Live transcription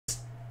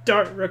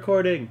Start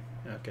recording.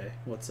 Okay,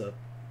 what's up?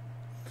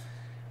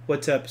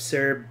 What's up,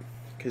 Serb?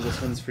 Because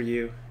this one's for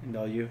you and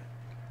all you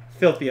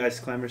filthy Ice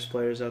Climbers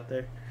players out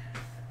there.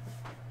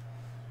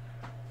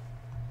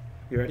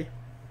 You ready?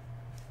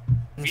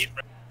 Mute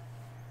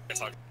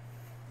this.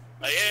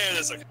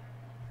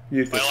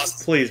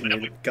 Please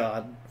mute it.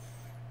 God.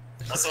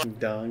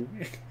 Dung.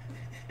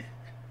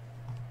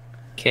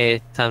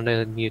 Okay, time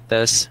to mute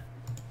this.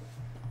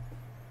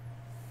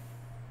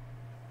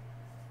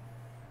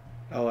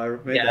 Oh, I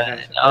made Yeah.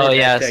 that Oh hashtag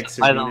yes.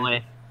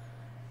 Serbian.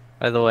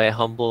 By the way,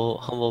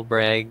 humble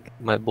brag.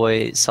 My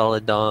boy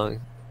Solid Dong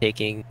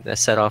taking a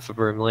set off of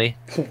Brimley.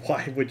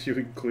 Why would you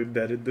include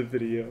that in the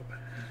video?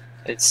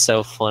 It's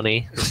so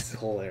funny. It's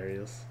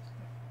hilarious.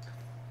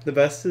 The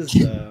best is,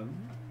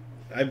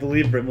 I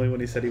believe Brimley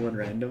when he said he won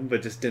random,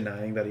 but just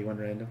denying that he won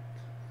random.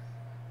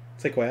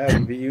 It's like, wow,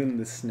 he beat you in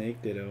the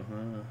snake ditto,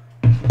 huh?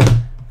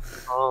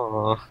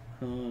 Oh.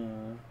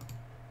 Huh.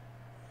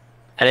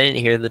 I didn't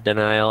hear the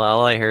denial.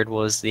 All I heard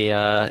was the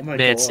man,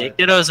 God. snake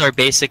dittos are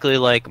basically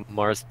like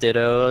Marth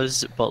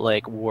dittos, but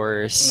like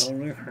worse.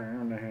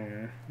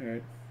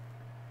 Alright.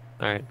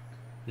 Alright.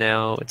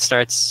 Now it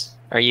starts.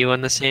 Are you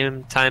on the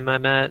same time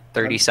I'm at?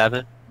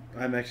 37?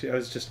 I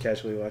was just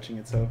casually watching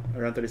it, so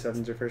around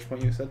 37 is your first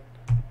point you said?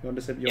 You want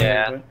to say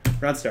Yeah.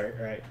 Round start,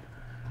 alright.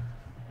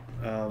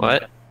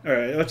 What?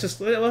 Alright,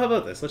 well, how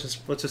about this? Let's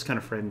just kind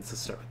of frame this to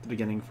start at the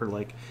beginning for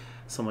like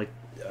some like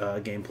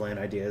game plan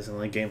ideas and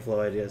like game flow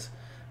ideas.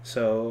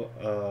 So,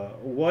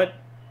 what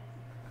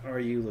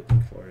are you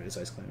looking for as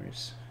Ice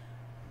Climbers?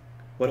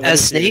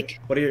 As Snake?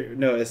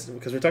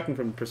 Because we're talking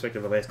from the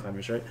perspective of Ice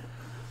Climbers, right?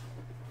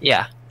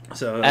 Yeah.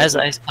 So as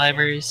Ice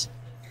Climbers,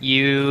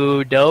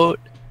 well,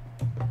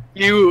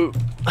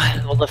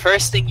 the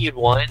first thing you'd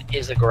want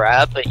is a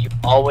grab, but you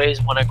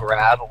always want to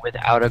grab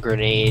without a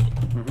grenade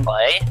in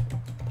play.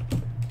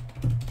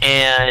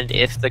 And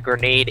if the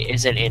grenade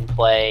isn't in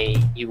play,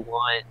 you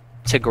want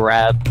to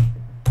grab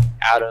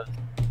out of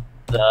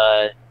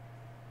the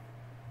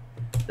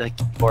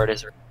keyboard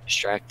is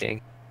distracting.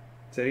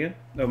 Say it again?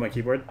 Oh, my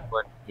keyboard?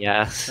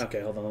 Yeah.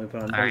 Okay, hold on. Let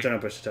me turn on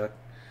push to talk.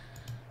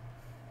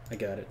 I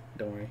got it.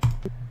 Don't worry.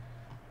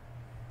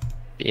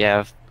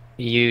 Yeah.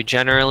 You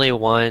generally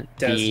want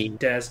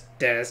test.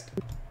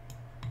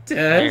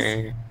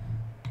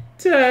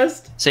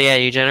 So yeah,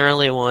 you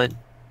generally want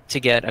to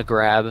get a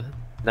grab.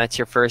 That's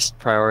your first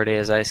priority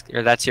as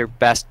that's your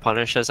best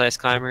punish as Ice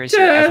Climbers.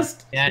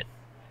 Test.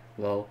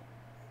 Lol.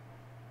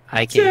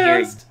 I can hear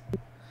you.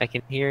 I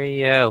can hear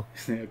you.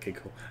 Okay,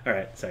 cool. All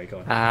right, sorry, go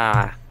on.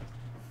 Ah.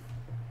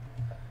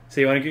 So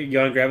you want to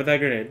grab with that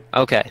grenade?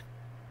 Okay.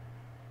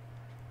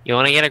 You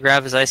want to get a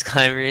grab as Ice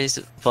Climbers,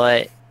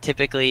 but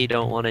typically you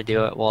don't want to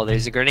do it while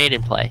there's a grenade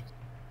in play.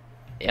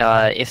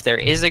 If there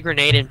is a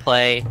grenade in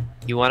play,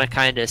 you want to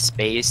kind of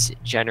space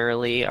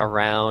generally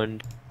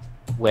around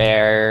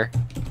where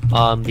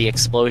the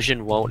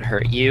explosion won't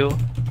hurt you,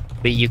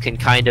 but you can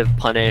kind of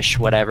punish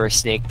whatever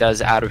Snake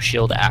does out of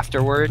shield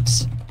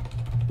afterwards,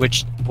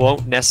 which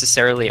won't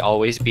necessarily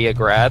always be a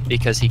grab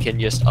because he can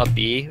just up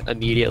B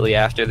immediately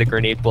after the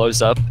grenade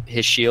blows up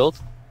his shield.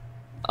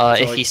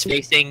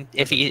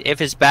 If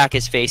his back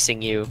is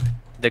facing you,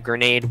 the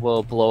grenade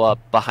will blow up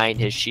behind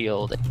his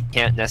shield. You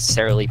can't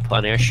necessarily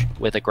punish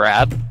with a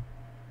grab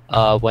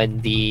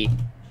when the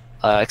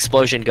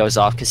explosion goes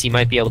off, because he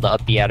might be able to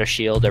up B out of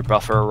shield or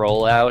buffer a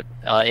rollout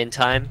in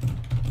time.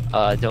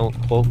 Don't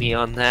quote me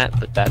on that,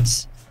 but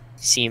that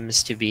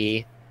seems to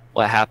be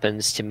what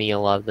happens to me a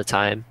lot of the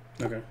time.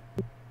 Okay.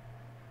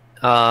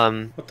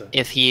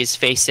 If he's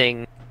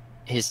facing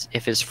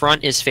if his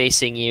front is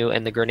facing you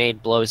and the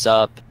grenade blows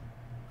up,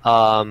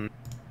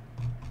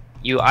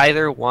 you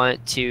either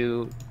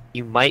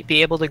you might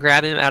be able to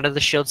grab him out of the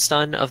shield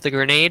stun of the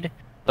grenade,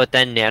 but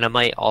then Nana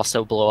might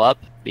also blow up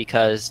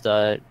because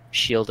the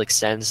shield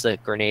extends the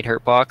grenade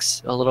hurt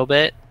box a little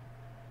bit.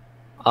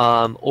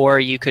 Or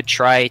you could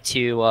try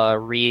to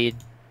read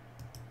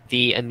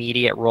the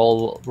immediate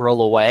roll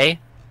away,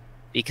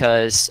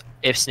 because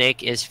if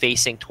Snake is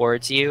facing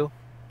towards you,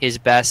 his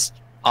best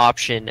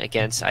option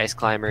against Ice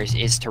Climbers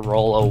is to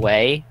roll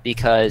away,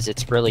 because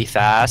it's really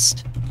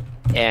fast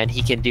and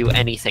he can do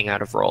anything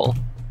out of roll.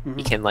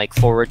 He can like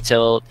forward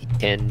tilt, he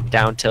can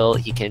down tilt,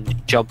 he can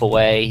jump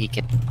away, he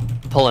can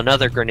pull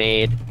another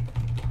grenade.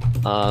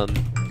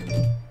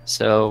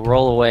 So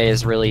roll away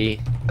is really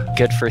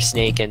good for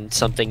Snake and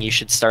something you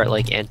should start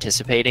like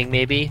anticipating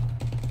maybe.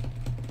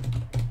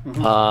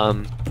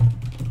 And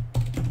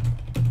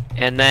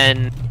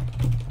then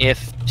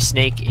if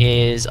Snake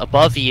is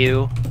above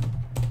you,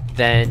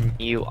 then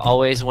you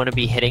always want to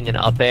be hitting an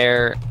up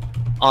air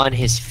on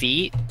his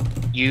feet.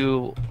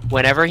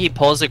 Whenever he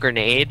pulls a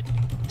grenade,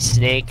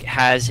 Snake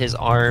has his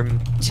arm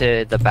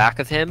to the back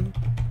of him.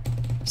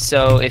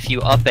 So if you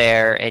up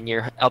air and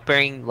you're up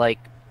airing like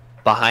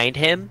behind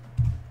him,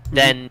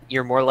 then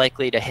you're more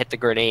likely to hit the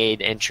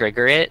grenade and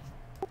trigger it.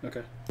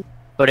 Okay.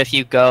 But if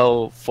you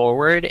go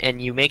forward and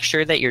you make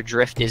sure that your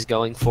drift is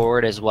going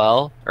forward as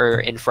well, or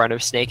in front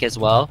of Snake as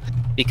well,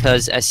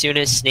 because as soon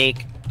as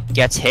Snake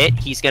gets hit,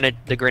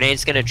 the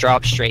grenade's gonna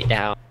drop straight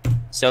down.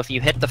 So if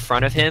you hit the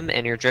front of him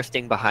and you're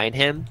drifting behind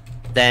him,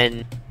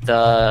 then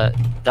the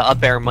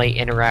up air might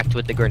interact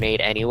with the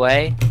grenade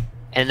anyway,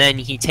 and then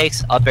he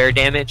takes up air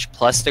damage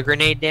plus the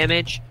grenade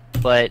damage,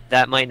 but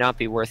that might not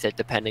be worth it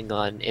depending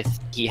on if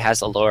he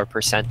has a lower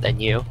percent than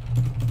you.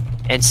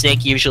 And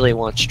Snake usually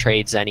wants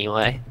trades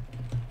anyway.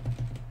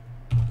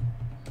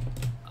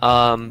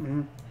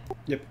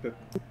 Yep.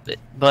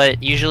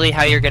 But usually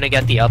how you're going to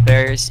get the up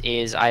airs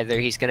is either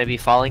he's going to be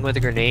falling with a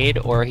grenade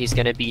or he's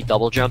going to be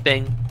double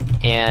jumping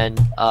and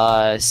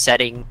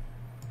setting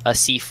a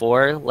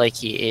C4 like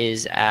he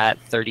is at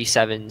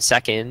 37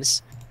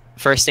 seconds.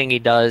 First thing he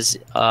does,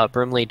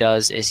 Brimley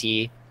does, is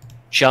he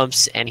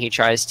jumps and he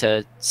tries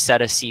to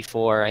set a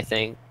C4, I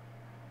think.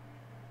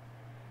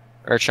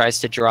 Or tries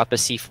to drop a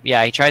C4.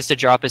 Yeah, he tries to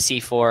drop a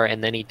C4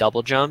 and then he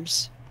double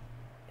jumps.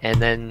 And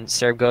then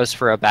Serb goes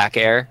for a back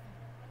air.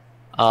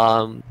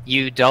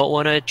 You don't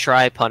want to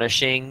try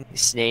punishing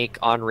Snake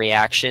on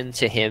reaction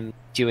to him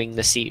doing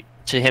the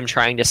him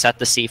trying to set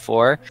the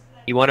C4.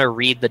 You want to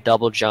read the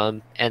double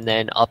jump and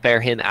then up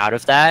air him out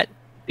of that,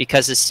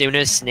 because as soon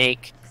as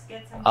Snake,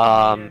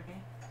 because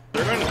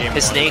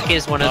Snake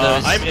is one of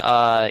those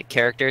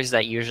characters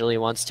that usually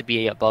wants to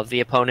be above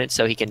the opponent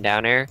so he can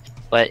down air.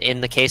 But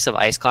in the case of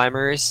Ice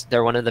Climbers,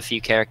 they're one of the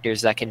few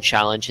characters that can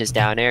challenge his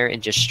down air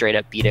and just straight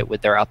up beat it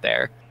with their up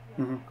air.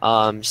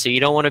 So you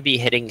don't want to be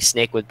hitting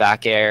Snake with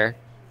back air.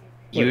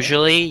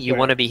 Usually, you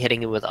want to be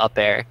hitting him with up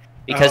air,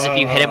 because if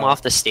you hit him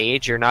off the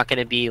stage, you're not going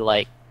to be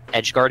like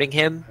edge guarding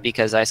him,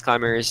 because Ice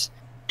Climbers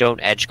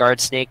don't edge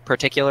guard Snake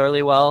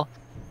particularly well.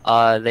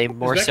 They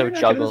more so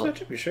juggle.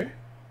 You sure?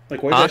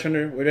 Like wave dash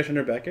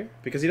under back air,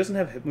 because he doesn't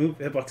have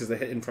hitboxes that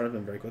hit in front of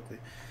him very quickly.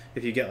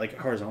 If you get like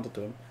horizontal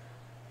to him.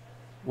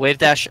 Wave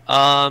dash.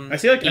 I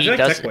feel like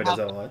Techboy does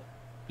that a lot.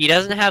 He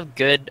doesn't have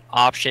good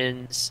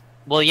options.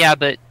 Well, yeah,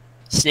 but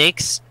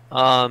Snake's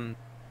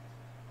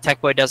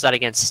Techboy does that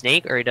against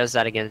Snake, or he does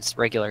that against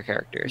regular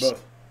characters.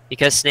 Both.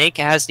 Because Snake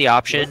has the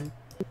option.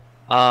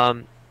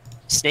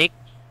 Snake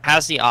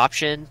has the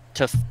option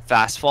to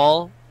fast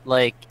fall,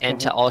 and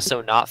to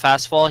also not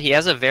fast fall. He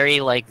has a very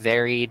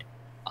varied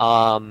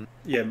range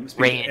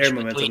air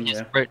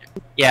momentum,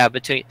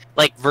 between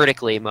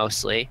vertically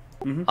mostly.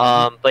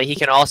 But he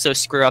can also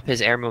screw up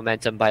his air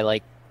momentum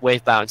by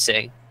wave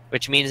bouncing,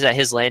 which means that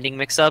his landing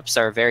mix-ups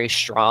are very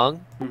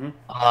strong.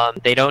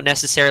 They don't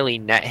necessarily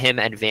net him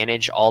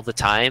advantage all the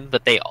time,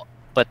 but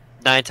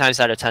 9 times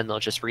out of 10 they'll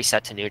just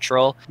reset to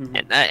neutral,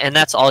 and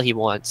that's all he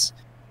wants.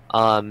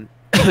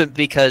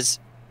 Because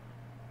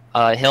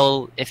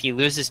if he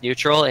loses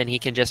neutral and he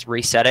can just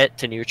reset it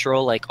to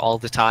neutral all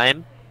the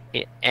time,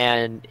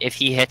 and if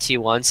he hits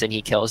you once and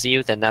he kills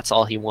you, then that's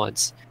all he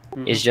wants,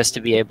 is just to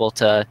be able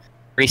to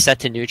reset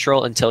to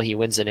neutral until he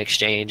wins an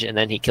exchange and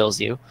then he kills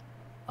you.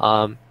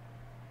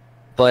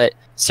 But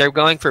Serb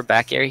going for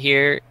back air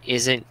here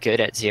isn't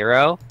good at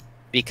 0,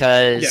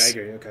 because I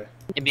agree. Okay.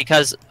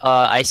 Because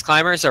Ice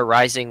Climbers are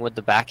rising with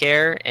the back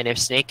air, and if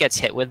Snake gets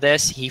hit with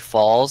this, he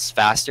falls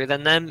faster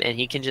than them, and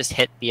he can just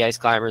hit the Ice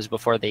Climbers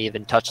before they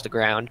even touch the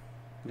ground.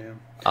 Yeah.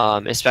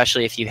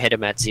 Especially if you hit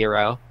him at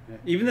 0. Yeah.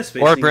 Even the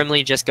spacing... Or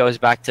Brimley just goes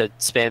back to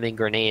spamming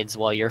grenades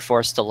while you're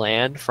forced to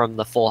land from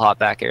the full hop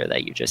back air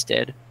that you just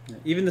did. Yeah.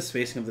 Even the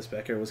spacing of this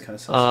back air was kind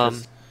of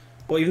sus.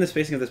 Even the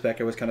spacing of this back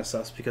air was kind of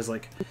sus, because I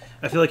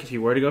feel like if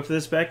you were to go for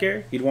this back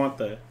air, you'd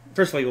want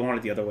first of all, you'd want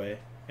it the other way.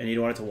 And you'd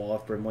want it to wall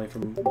off Brimley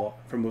from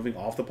moving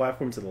off the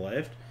platform to the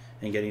left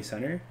and getting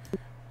center.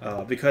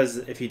 Because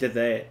if you did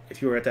that,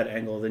 if you were at that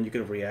angle, then you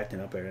could react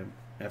and up air him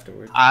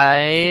afterwards.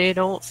 I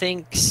don't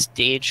think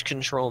stage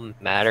control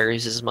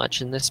matters as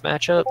much in this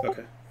matchup.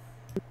 Okay.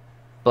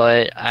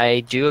 But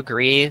I do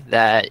agree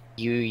that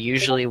you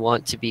usually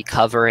want to be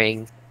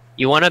covering.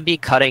 You want to be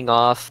cutting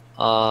off.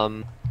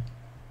 You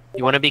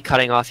want to be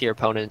cutting off your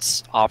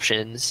opponent's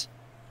options.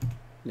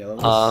 Yeah,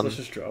 let's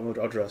just draw.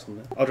 I'll draw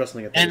something. I'll draw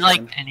something at the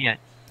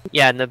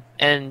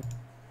and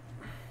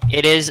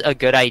it is a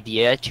good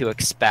idea to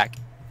expect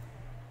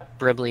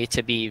Brimley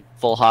to be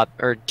full hop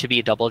or to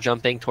be double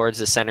jumping towards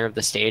the center of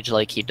the stage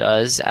like he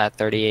does at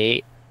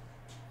 38.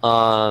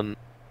 And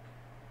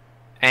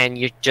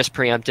you just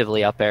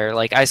preemptively up air.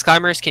 Ice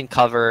Climbers can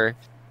cover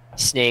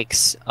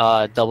Snake's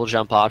double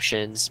jump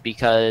options,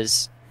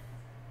 because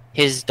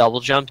his double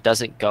jump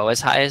doesn't go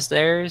as high as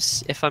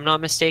theirs, if I'm not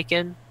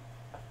mistaken.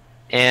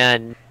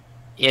 And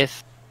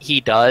if he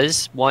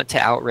does want to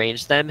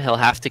outrange them, he'll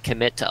have to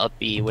commit to up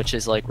B, which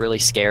is really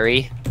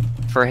scary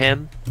for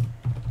him.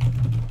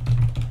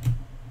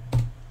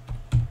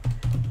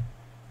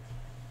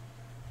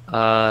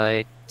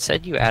 I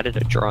said you added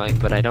a drawing,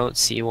 but I don't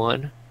see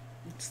one.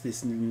 It's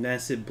this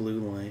massive blue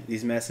line.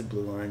 These massive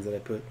blue lines that I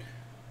put.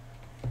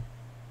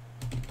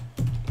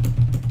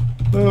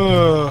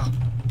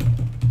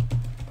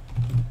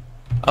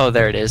 Oh,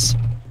 there it is.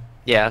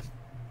 Yeah.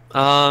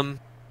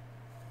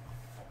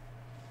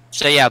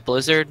 So yeah,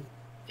 Blizzard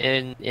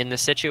in the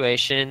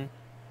situation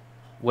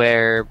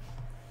where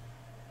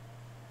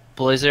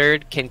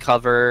Blizzard can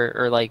cover,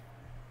 or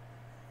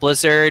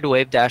Blizzard,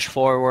 wave dash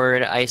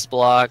forward, ice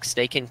blocks,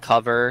 they can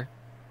cover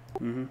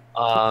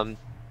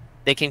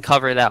they can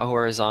cover that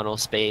horizontal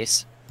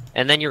space.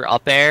 And then your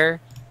up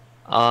air,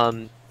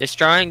 this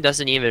drawing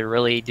doesn't even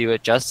really do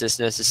it justice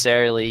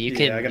necessarily. You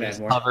Yeah, I can gotta add just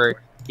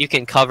more. you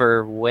can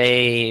cover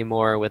way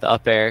more with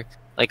up air.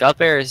 Like up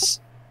air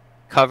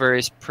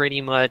covers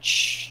pretty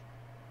much,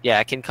 yeah,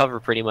 it can cover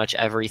pretty much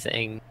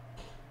everything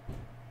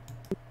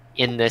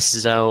in this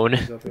zone.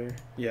 He's up there.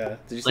 Yeah.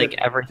 Did you see Like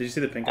that? every Did you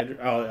see the pink?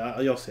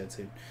 You'll see it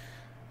soon.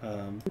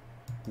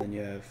 Then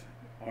you have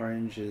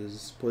orange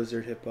is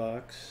Blizzard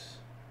hitbox,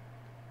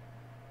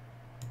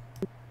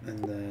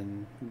 and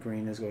then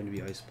green is going to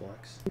be ice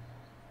blocks.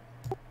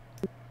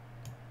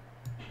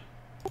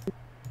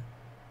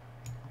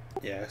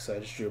 Yeah, so I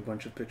just drew a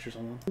bunch of pictures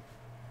on them.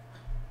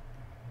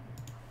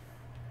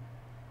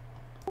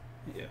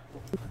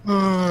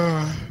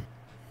 Yeah.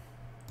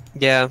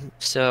 yeah.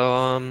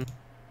 So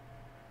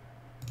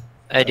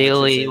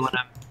ideally you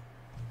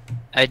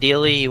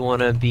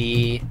wanna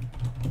be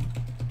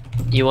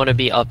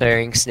up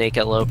airing Snake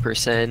at low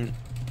percent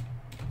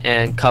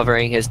and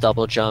covering his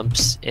double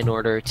jumps in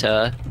order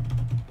to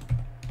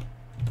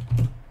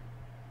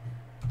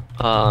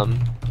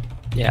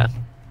yeah,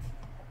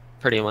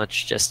 pretty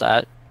much just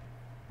that.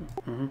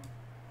 Mm-hmm.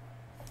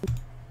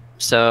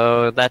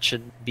 So that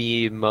should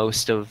be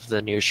most of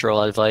the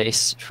neutral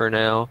advice for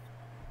now.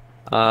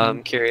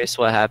 I'm curious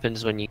what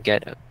happens when you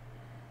get.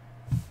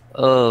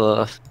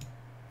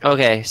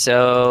 Okay,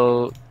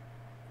 so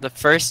the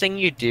first thing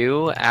you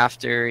do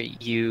after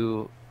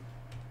you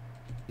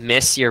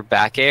miss your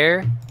back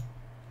air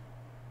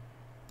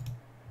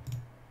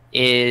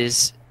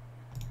is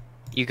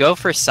you go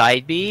for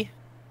side B.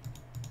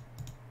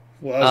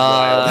 Well,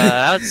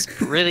 that was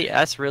wild.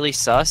 That's really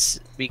sus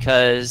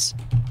because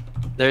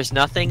there's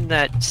nothing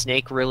that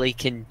Snake really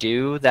can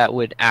do that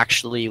would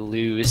actually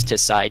lose to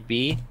side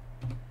B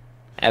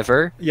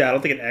ever. Yeah, I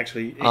don't think it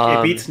actually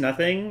it beats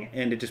nothing,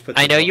 and it just puts.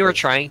 I know you were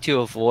trying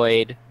to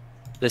avoid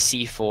the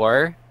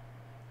C4,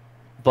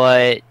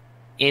 but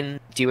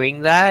in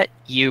doing that,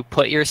 you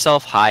put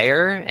yourself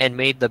higher and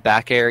made the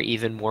back air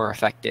even more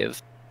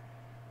effective.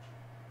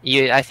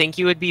 I think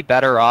you would be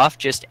better off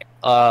just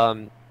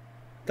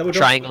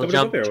triangle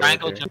jumping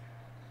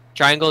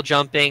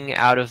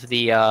out of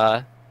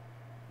the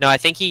no, I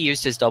think he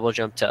used his double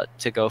jump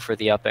to go for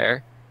the up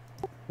air.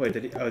 Wait,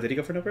 did he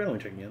go for an up air? Let me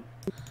check again.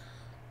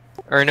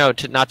 Or no,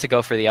 not to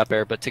go for the up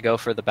air, but to go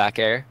for the back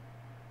air.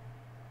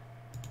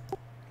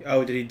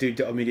 Oh, did he do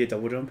immediate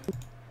double jump?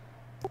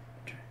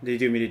 Did he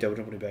do immediate double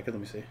jump when he back air?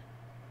 Let me see.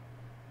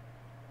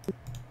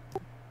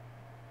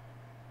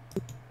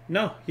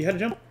 No, he had a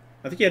jump.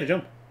 I think he had a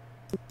jump.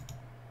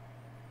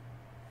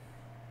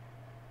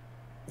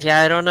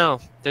 Yeah, I don't know.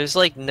 There's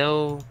like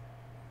no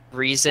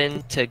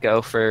reason to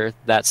go for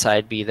that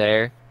side B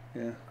there.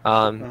 Yeah.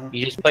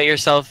 You just put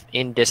yourself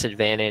in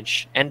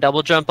disadvantage, and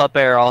double jump up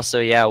air also,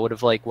 yeah, would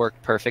have like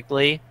worked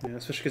perfectly. Yeah,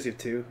 especially because you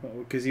have two.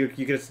 Because you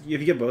get if you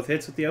get both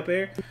hits with the up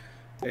air,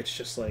 it's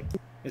just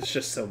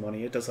so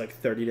money. It does like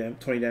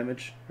 20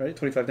 damage, right?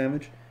 25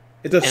 damage.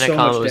 It does so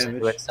much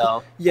damage.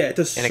 Yeah, it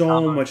does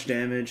so much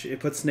damage. It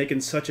puts Snake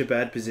in such a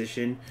bad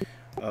position.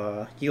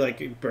 He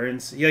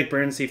burns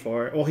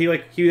C4. Well,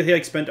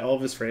 he spent all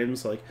of his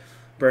frames like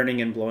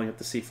burning and blowing up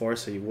the C4,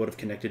 so he would have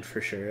connected for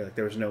sure. Like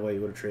there was no way he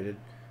would have traded.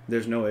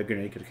 There's no way a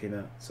grenade could have came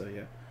out. So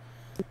yeah,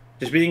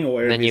 just being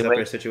aware of these up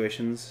air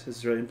situations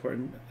is really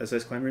important as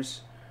ice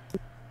climbers.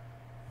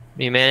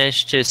 You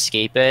managed to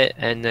escape it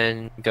and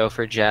then go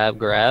for jab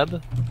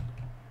grab.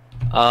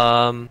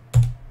 Down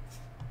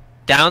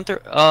through.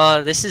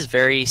 This is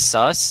very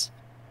sus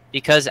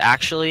because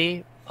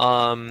actually,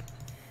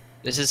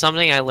 this is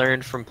something I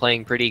learned from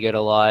playing pretty good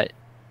a lot.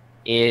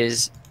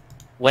 Is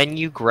when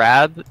you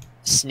grab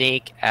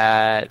Snake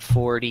at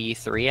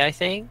 43, I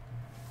think.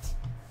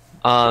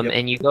 Yep.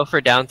 And you go for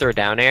down throw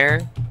down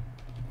air,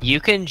 you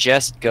can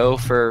just go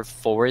for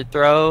forward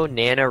throw,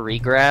 Nana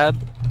regrab,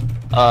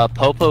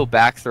 Popo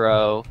back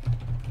throw,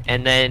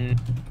 and then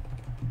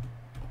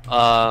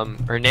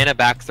or Nana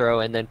back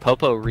throw and then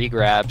Popo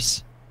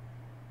regrabs,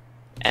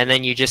 and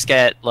then you just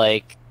get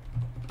like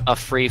a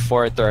free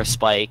forward throw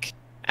spike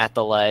at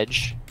the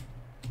ledge.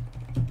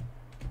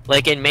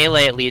 Like in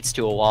melee it leads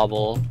to a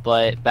wobble,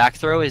 but back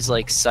throw is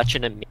like such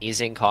an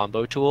amazing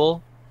combo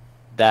tool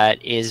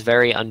that is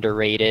very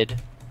underrated.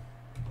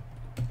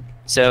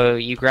 So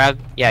you grab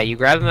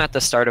him at the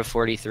start of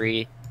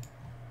 43,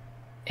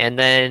 and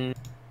then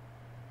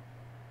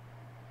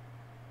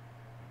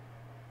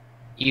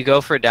you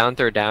go for down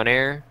throw down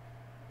air,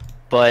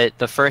 but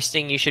the first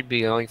thing you should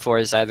be going for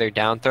is either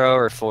down throw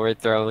or forward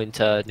throw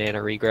into Nana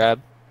regrab.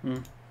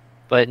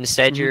 But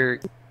instead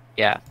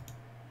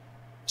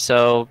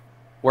so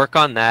work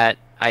on that,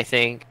 I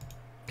think,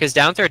 because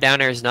down throw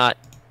down air is not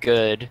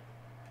good.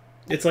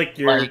 It's like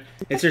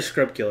it's your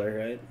scrub killer,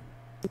 right?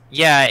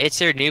 Yeah, it's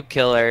your noob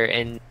killer,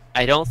 and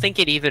I don't think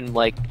it even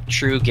like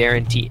true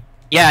guarantee.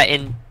 Yeah,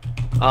 and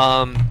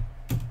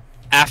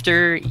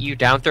after you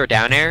down throw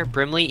down air,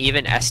 Brimley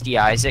even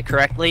SDIs it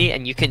correctly,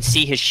 and you can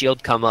see his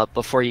shield come up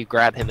before you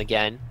grab him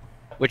again,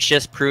 which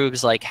just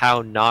proves like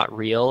how not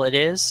real it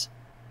is.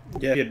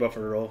 Yeah, he had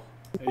buffer roll.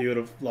 You would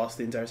have lost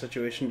the entire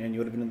situation, and you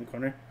would have been in the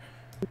corner.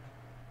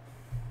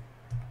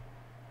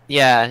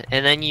 Yeah,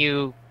 and then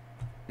you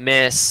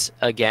miss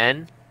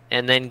again,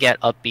 and then get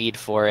upbeat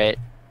for it.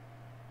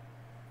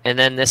 And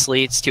then this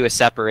leads to a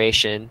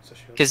separation.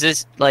 Because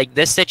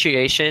this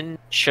situation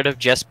should have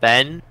just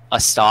been a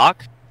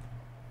stock,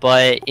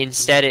 but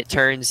instead it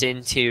turns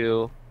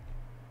into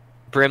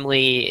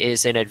Brimley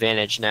is in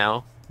advantage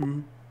now.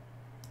 Mm-hmm.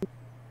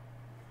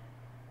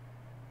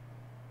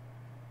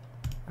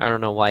 I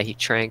don't know why he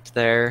tranked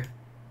there.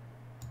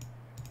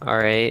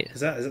 Alright.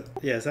 Is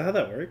that how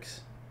that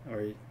works?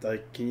 Or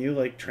like, can you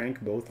like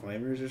trank both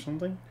climbers or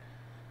something?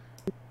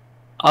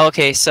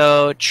 Okay,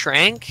 so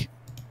trank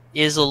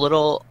is a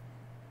little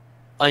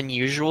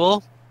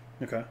unusual.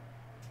 Okay.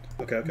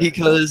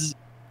 Because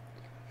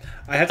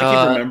I have to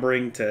keep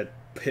remembering to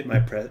hit my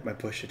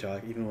push to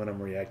talk even when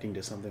I'm reacting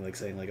to something, like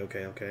saying like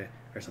okay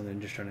or something,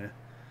 just trying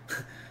to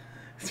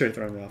start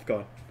throwing me off. Go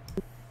on.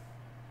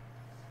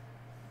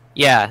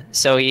 Yeah,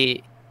 so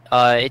it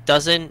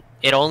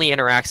only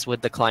interacts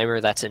with the climber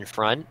that's in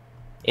front.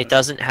 It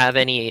doesn't have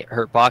any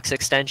hurt box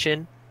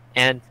extension.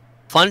 And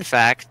fun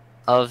fact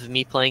of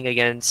me playing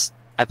against,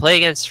 I play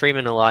against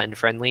Freeman a lot in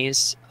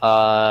friendlies.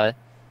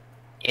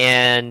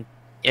 And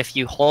if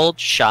you hold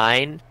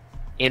Shine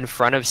in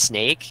front of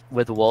Snake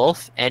with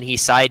Wolf and he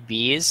side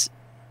Bs,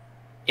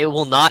 it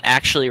will not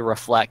actually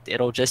reflect.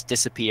 It'll just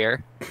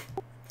disappear.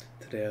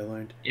 Today I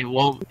learned. It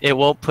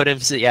won't put him.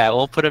 Yeah, it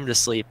won't put him to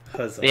sleep.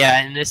 Huzzah.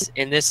 Yeah,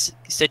 in this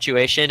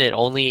situation, it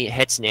only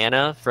hits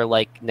Nana for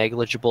like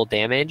negligible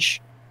damage.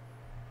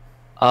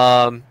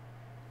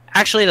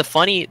 Actually,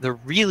 the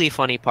really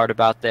funny part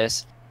about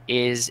this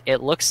is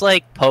it looks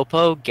like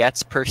Popo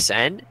gets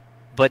percent,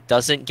 but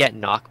doesn't get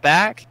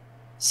knockback.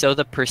 So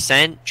the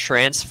percent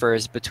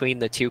transfers between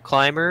the two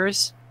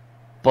climbers,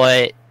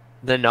 but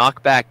the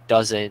knockback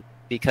doesn't,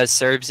 because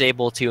Serb's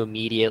able to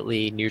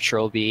immediately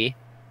neutral B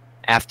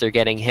after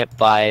getting hit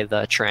by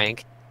the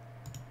trank.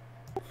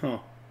 Huh.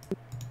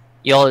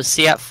 You'll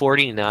see at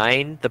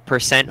 49, the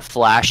percent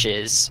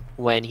flashes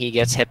when he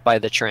gets hit by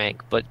the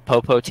trank, but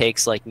Popo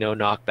takes like no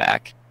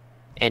knockback.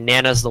 And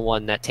Nana's the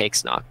one that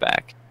takes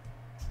knockback.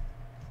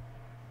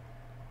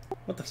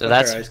 What the fuck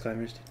are ice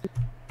climbers?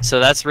 So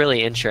that's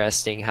really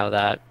interesting how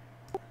that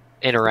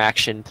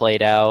interaction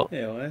played out.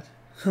 Yeah, what?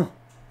 Huh.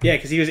 Yeah,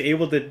 because he was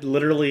able to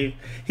literally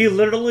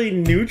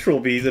neutral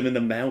bees him in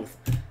the mouth.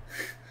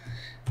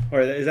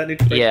 Or is that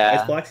neutral? Yeah.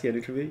 Ice blocks? Yeah,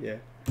 neutral bee? Yeah.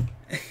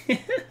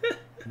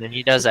 And then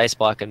he does ice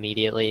block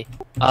immediately.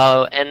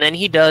 And then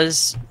he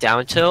does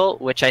down tilt,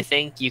 which I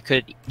think you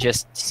could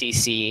just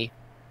CC.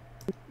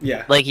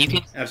 Yeah. Like you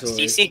can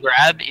absolutely. CC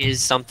grab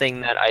is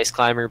something that ice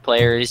climber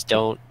players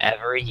don't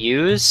ever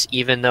use,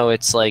 even though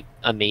it's like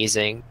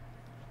amazing.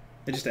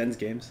 It just ends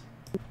games.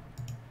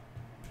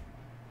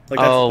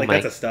 Like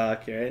that's a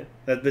stock, right?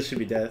 This should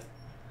be death.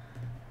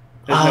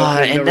 There's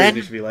no reason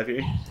it should be life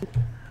here.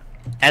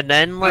 And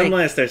then like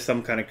unless there's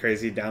some kind of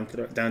crazy down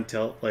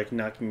tilt, like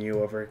knocking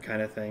you over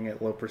kind of thing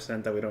at low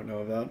percent that we don't know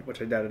about,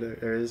 which I doubt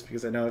there is,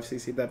 because I know I've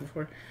CC'd that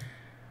before.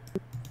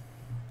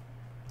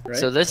 Right?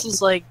 So this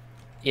is like,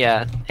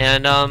 yeah,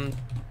 and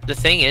the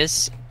thing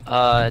is,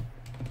 at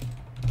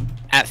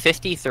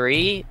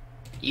 53,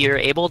 you're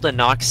able to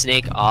knock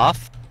Snake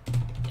off,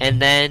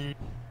 and then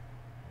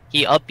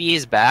he up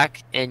B's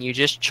back, and you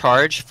just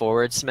charge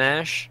forward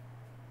smash,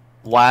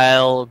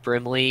 while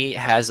Brimley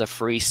has a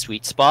free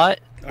sweet spot.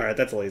 All right,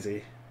 that's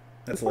lazy.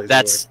 That's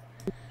lazy.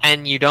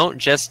 And you don't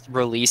just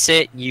release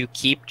it; you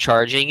keep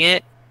charging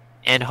it,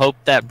 and hope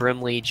that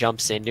Brimley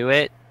jumps into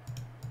it.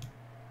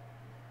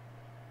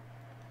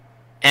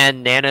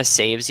 And Nana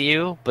saves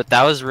you, but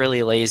that was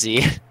really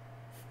lazy.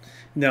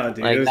 No,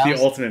 dude, like, it was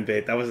the ultimate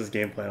bait. That was his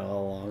game plan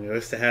all along. It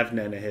was to have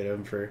Nana hit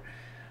him for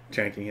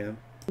tranking him.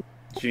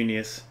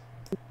 Genius.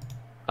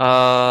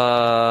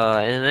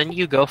 And then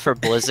you go for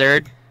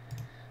Blizzard,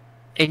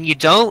 and you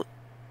don't.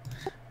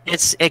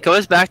 It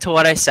goes back to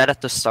what I said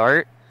at the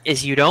start.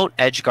 Is you don't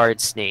edgeguard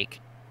Snake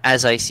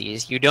as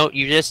Icies. You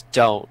just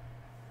don't,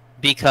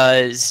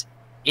 because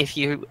if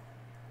you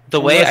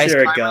unless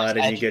you're a god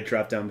and you get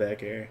dropped down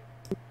back air.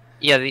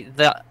 Yeah,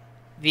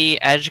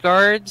 the edge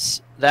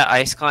guards that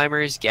ice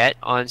climbers get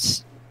on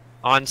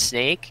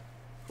Snake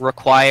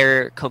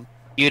require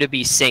you to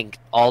be synced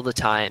all the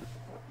time.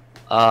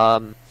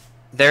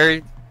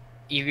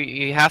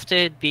 You have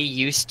to be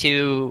used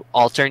to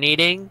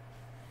alternating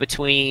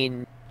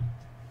between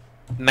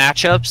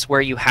matchups where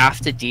you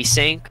have to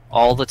desync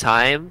all the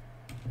time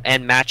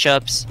and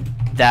matchups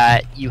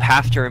that you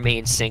have to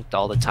remain synced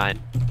all the time.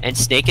 And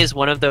Snake is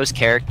one of those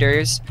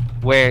characters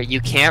where you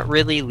can't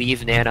really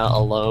leave Nana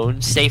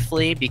alone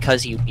safely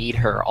because you need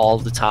her all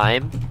the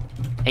time.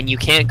 And you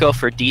can't go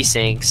for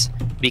desyncs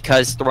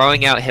because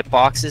throwing out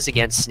hitboxes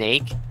against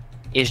Snake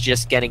is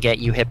just gonna get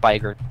you hit by a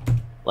grenade.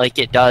 Like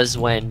it does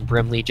when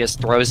Brimley just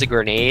throws a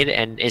grenade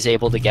and is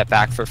able to get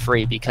back for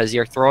free, because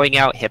you're throwing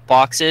out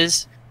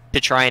hitboxes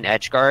to try and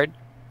edgeguard,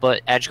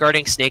 but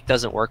edgeguarding Snake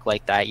doesn't work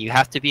like that. You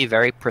have to be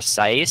very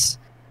precise,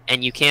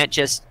 and you can't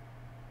just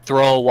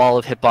throw a wall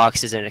of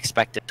hitboxes and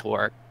expect it to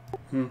work.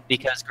 Hmm.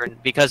 because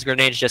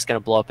Grenade's just gonna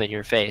blow up in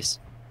your face.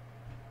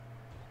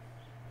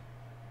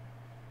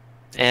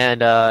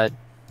 And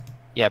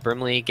yeah,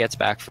 Brimley gets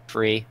back for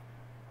free.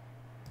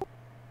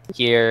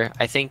 Here,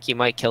 I think he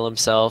might kill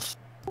himself.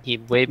 He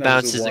wave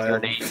That was bounces a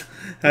wild. grenade.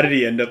 How did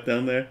he end up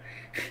down there?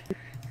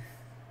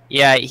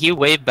 Yeah, he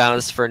wave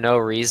bounced for no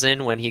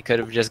reason when he could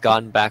have just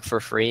gotten back for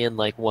free and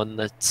like won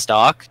the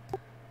stock.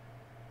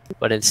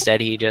 But instead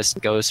he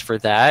just goes for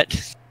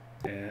that.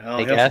 Yeah. Oh, I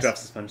he also guess.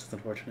 drops his punch. That's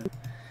unfortunate.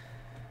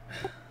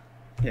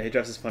 Yeah, he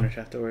drops his punish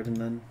afterward, and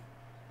then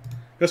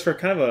goes for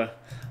kind of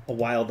a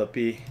wild up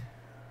B.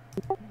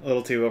 A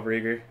little too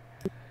overeager.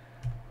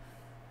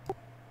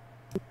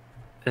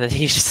 And then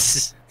he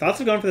just Thoughts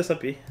of going for this up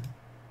B?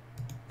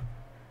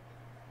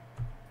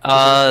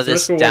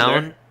 this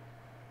down.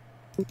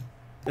 Is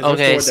the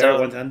Okay, risk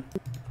reward there so at 110?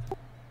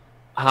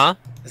 huh?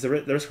 Is the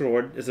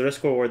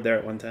risk reward there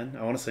at 110?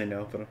 I want to say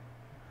no, but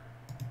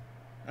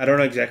I don't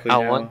know exactly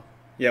now.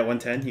 Yeah,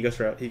 110. He goes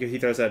for he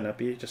throws out an up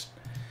B. Just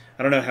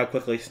I don't know how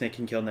quickly Snake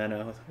can kill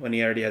Nano when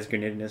he already has a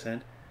grenade in his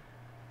hand.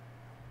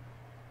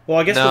 Well,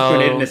 I guess with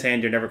grenade in his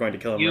hand, you're never going to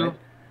kill him,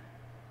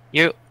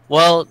 right?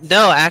 Well,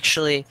 no,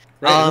 actually.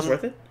 Right, is this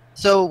worth it?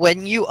 So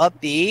when you up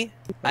B,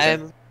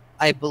 Okay.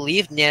 I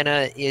believe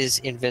Nana is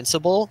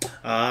invincible,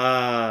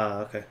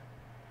 Ah, okay.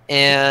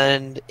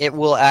 and it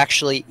will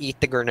actually eat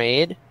the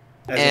grenade.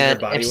 As in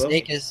And her body if will?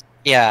 Snake is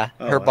Oh,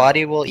 her wow.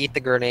 body will eat the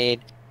grenade,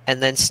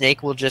 and then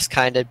Snake will just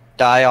kind of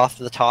die off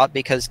the top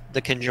because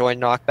the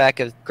conjoined knockback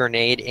of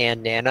grenade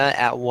and Nana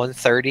at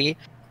 130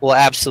 will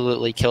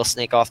absolutely kill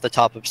Snake off the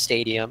top of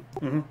Stadium.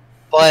 Mm-hmm.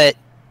 But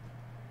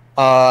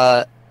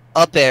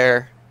up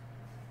air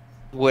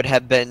would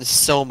have been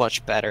so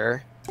much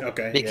better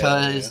Okay.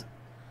 because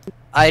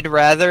I'd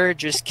rather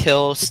just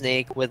kill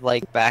Snake with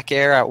like back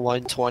air at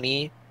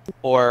 120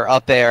 or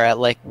up air at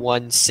like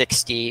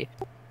 160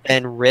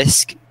 and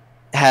risk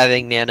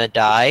having Nana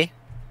die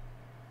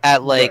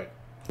at like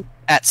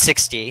at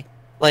 60.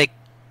 Like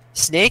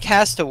Snake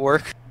has to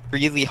work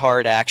really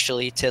hard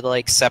actually to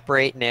like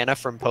separate Nana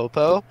from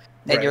Popo,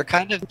 and Right. you're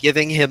kind of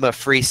giving him a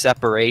free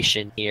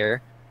separation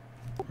here.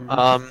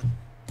 Mhm.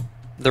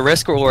 The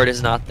risk reward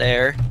is not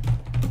there,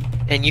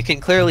 and you can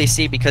clearly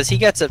see because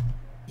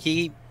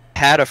he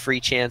had a free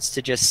chance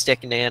to just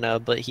stick Nana,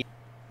 but he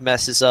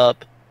messes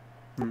up.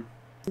 Hmm.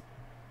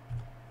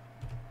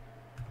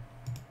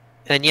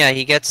 And yeah,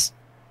 he gets.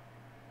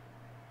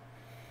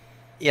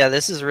 Yeah,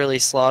 this is really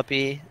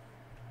sloppy.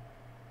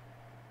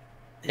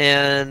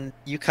 And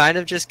you kind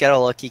of just get a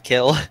lucky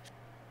kill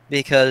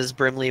because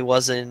Brimley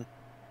wasn't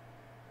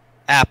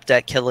apt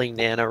at killing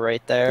Nana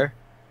right there.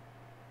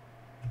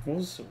 What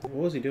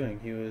was he doing?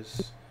 He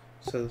was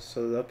so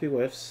the up B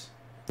whiffs.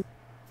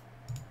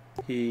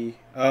 He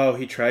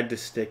tried to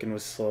stick and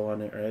was slow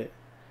on it, right?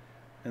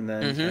 And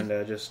then kind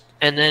of just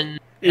And then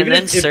even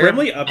if Serb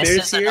Brimley up airs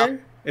messes it up.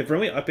 here, if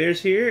Brimley up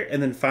airs here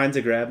and then finds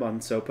a grab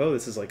on Sopo,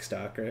 this is like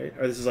stock, right?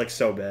 Or this is like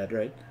so bad,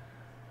 right?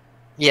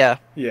 Yeah.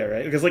 Yeah,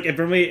 right. Because like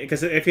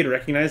if he'd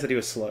recognized that he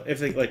was slow,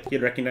 if like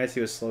he'd recognized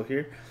he was slow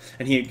here,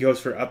 and he goes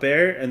for up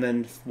air and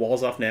then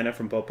walls off Nana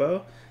from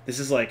Popo, this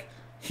is like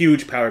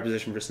huge power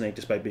position for Snake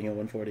despite being at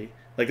 140.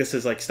 Like this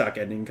is like stock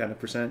ending kind of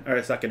percent or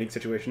a stock ending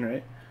situation,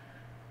 right?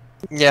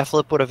 Yeah,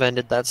 Flip would have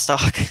ended that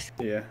stock.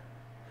 Yeah.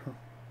 Huh.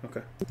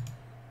 Okay.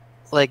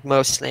 Like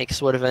most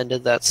snakes would have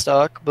ended that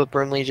stock, but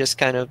Brimley just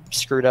kind of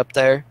screwed up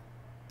there.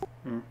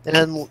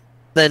 And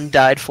then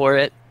died for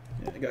it.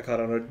 Yeah, he got caught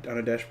on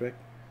a dash pick.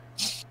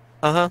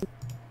 Uh-huh.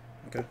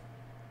 Okay.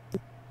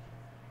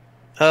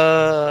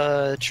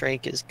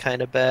 Trank is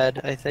kind of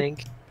bad, I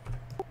think.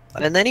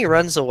 And then he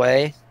runs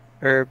away.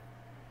 Or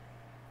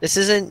this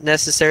isn't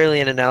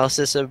necessarily an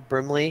analysis of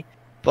Brimley,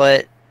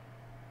 but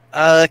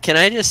can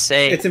I just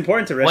say It's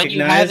important to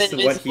recognize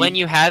when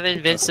you have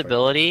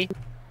invincibility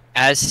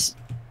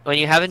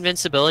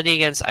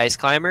against ice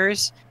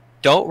climbers,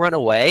 don't run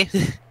away.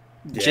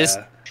 Just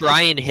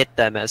try and hit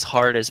them as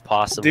hard as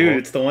possible. Dude,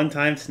 it's the one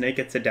time Snake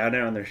gets it down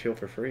there on their shield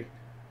for free.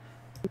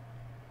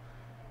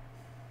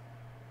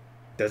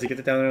 Does he get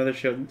it down there on their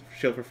shield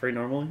for free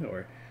normally,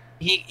 or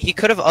he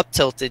could have up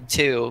tilted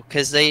too,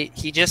 because he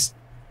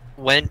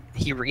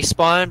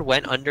respawned,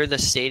 went under the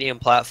stadium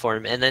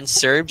platform, and then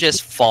Serb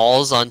just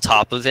falls on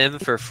top of him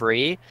for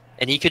free,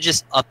 and he could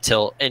just up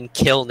tilt and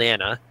kill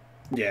Nana.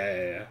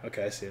 Yeah.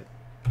 Okay, I see it.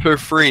 For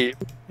free.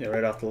 Yeah,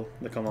 right off the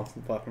come off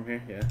the platform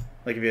here. Yeah,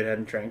 like if you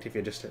hadn't tranked, if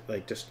you just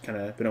kind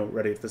of been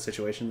ready for the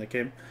situation that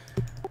came.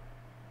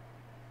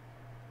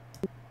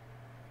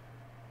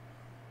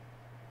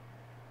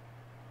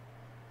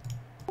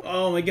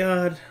 Oh my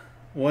God,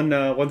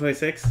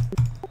 126.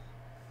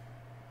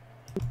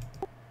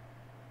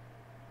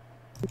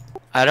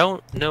 I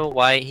don't know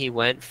why he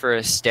went for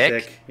a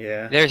stick.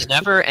 Yeah. There's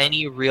never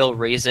any real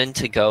reason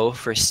to go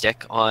for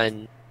stick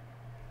on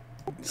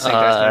Synced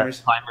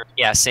ice climbers.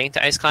 Synced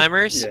ice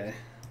climbers. Yeah.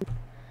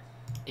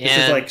 This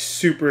is like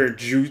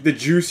the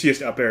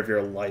juiciest up air of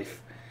your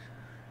life,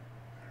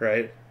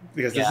 right?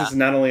 Because this is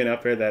not only an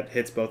up air that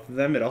hits both of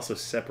them, it also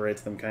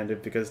separates them kind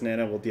of because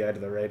Nana will DI to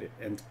the right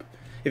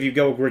if you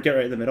go get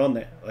right in the middle,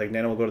 like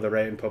Nana will go to the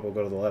right and Pope will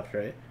go to the left,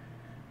 right?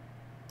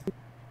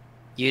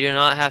 You do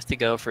not have to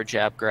go for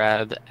jab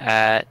grab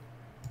at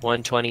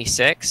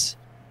 126.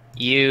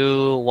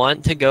 You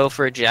want to go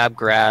for a jab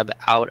grab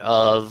out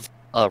of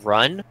a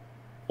run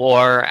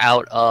or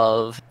out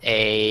of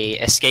a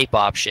escape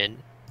option.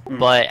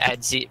 But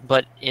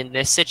in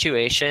this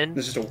situation,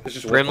 It's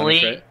just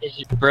Brimley,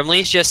 right?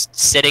 Brimley's just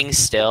sitting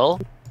still,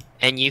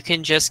 and you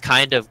can just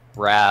kind of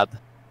grab.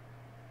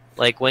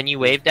 Like when you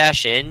wave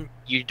dash in,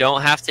 you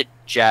don't have to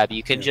jab.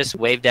 You can just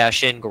wave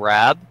dash in,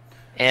 grab,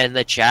 and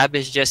the jab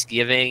is just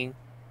giving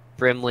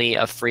Brimley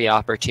a free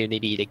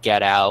opportunity to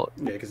get out.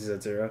 Yeah, because he's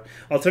at 0.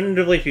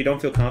 Alternatively, if you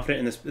don't feel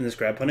confident in this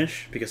grab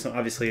punish, because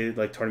obviously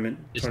like tournament,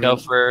 Go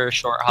for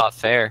short hot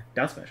fair.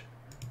 Down smash.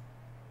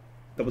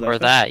 Double down or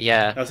smash? That,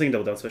 yeah. I was thinking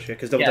double down smash here,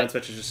 because double down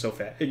smash is just so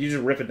fast. You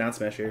just rip a down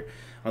smash here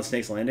on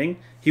Snake's landing,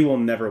 he will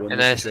never win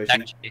this situation.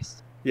 And then it's a tech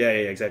chase. Yeah,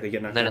 exactly.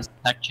 Get knocked And then down. it's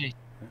a tech chase.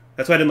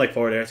 That's why I didn't like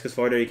forward air. It's because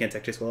forward air you can't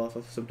tech chase well off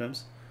of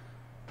sometimes.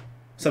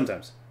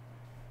 Sometimes.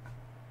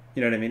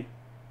 You know what I mean?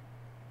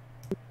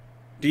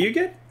 Do you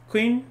get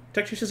Queen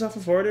tech chases off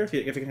of forward air if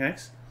it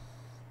connects?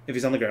 If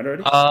he's on the ground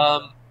already? You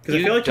I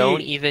feel like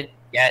don't even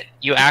get...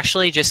 You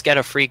actually just get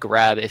a free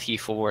grab if you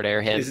forward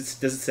air him.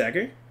 Does it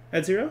stagger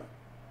at 0?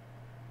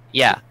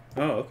 Yeah.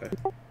 Oh, okay.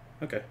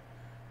 Okay.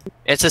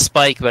 It's a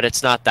spike, but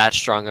it's not that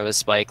strong of a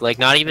spike. Like,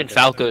 not even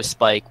Falco's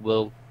spike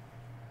will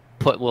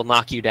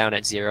knock you down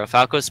at 0.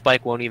 Falco's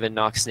spike won't even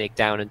knock Snake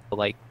down until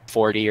like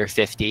 40 or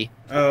 50.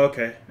 Oh,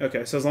 okay.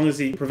 Okay. So as long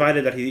as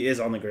provided that he is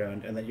on the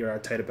ground and that you're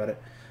tight about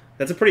it.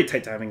 That's a pretty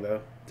tight timing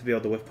though, to be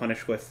able to whiff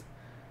punish with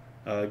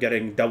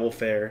getting double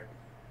fair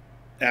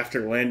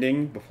after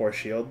landing before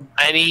shield.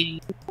 I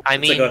mean,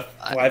 like a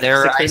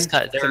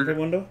 5-6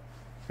 window,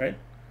 right?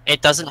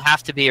 It doesn't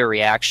have to be a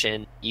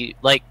reaction. You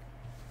like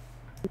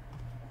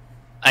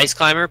Ice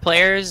Climber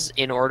players,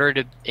 in order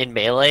to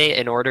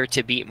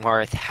beat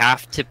Marth,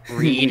 have to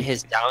read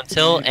his down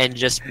tilt and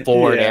just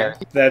forward air.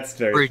 That's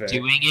very fair.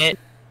 Doing it,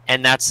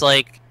 and that's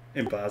like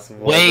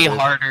impossible. Way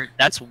harder.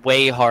 That's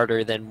way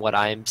harder than what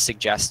I'm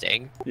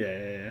suggesting.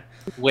 Yeah.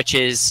 Which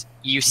is,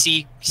 you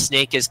see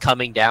Snake is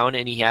coming down,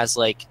 and he has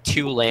like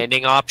 2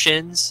 landing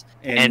options,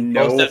 and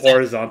no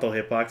horizontal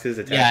hitboxes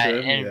attached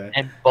to him.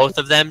 And both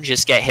of them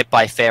just get hit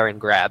by fair and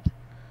grab.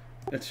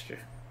 That's true.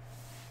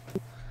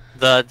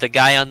 The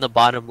guy on the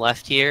bottom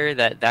left here,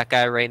 that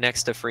guy right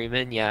next to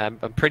Freeman, yeah,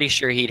 I'm pretty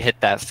sure he'd hit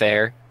that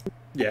fair.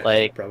 Yeah,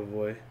 like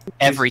probably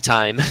every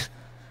time.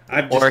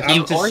 I'm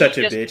just such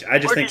a bitch. I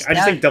just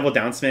think double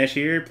down smash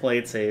here, play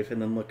it safe, and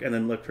then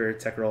look for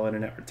tech roll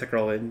in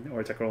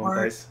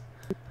twice.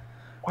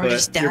 Or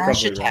just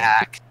dash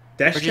attack.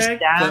 Dash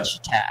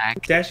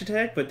attack. Dash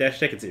attack, but dash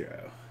attack at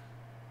 0.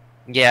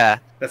 Yeah.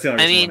 That's the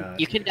only reason why not.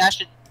 You can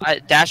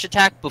dash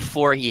attack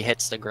before he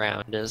hits the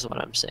ground, is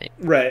what I'm saying.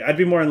 Right. I'd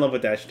be more in love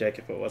with dash attack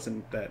if it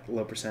wasn't that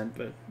low percent,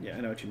 but yeah,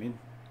 I know what you mean.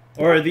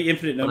 Or the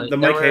infinite the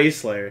Mike Hayes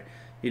Slayer.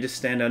 You just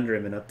stand under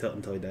him and up tilt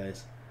until he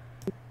dies.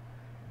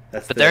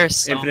 That's there are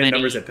so infinite many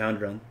numbers at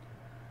pound run.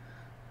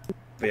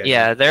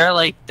 Yeah, there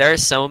are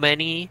so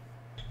many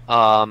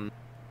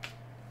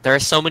there are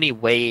so many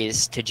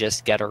ways to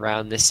just get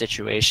around this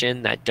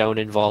situation that don't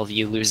involve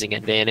you losing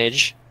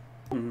advantage.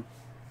 Mm-hmm.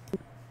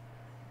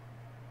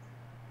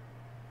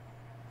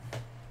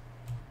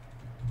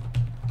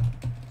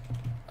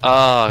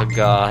 Oh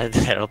god,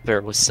 that up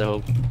air was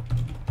so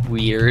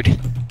weird.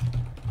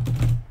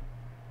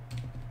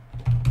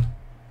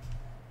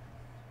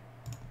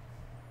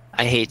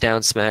 I hate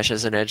down smash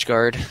as an edge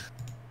guard.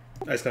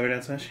 Ice Climber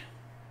down smash?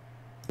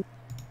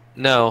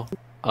 No,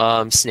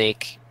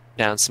 Snake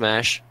down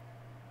smash.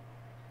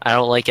 I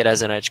don't like it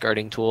as an edge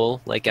guarding tool,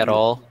 like at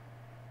all.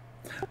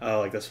 Oh,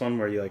 like this one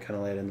where you like kind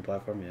of lay it in the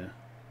platform, yeah.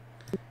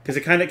 Because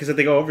if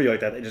they go over you like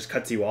that, it just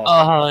cuts you off.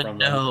 Oh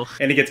no!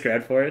 And he gets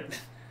grabbed for it.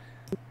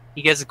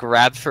 He gets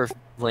grabbed for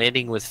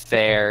landing with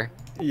fair.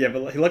 Yeah,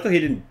 but luckily he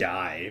didn't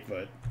die.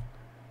 But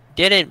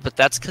but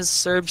that's because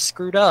Serb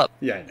screwed up.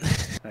 Yeah,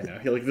 I know.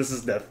 This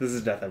is death. This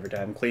is death every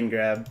time. Clean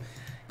grab,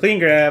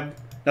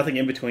 nothing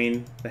in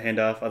between the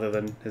handoff other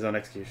than his own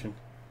execution.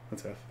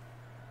 That's rough.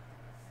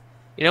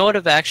 You know what would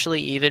have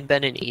actually even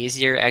been an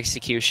easier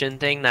execution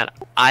thing that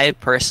I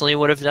personally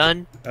would have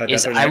done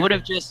is I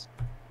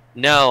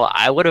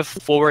would have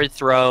forward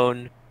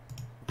thrown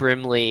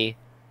Brimley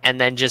and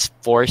then just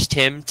forced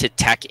him to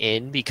tech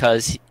in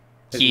because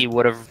he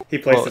would have... He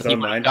placed his own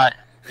mine?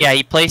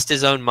 He placed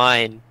his own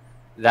mine.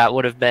 That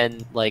would have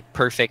been like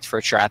perfect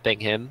for trapping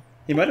him.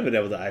 He might have been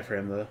able to eye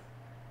frame the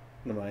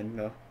mine,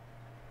 no?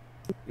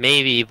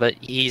 Maybe, but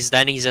he's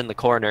in the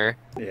corner.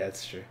 Yeah,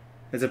 that's true.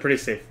 It's a pretty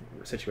safe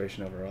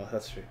situation overall,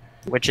 that's true.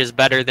 Which is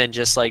better than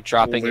just like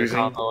dropping your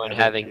combo and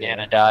having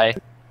Nana die.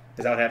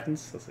 Is that what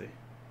happens? Let's see.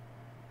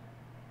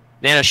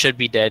 Nana should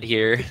be dead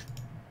here.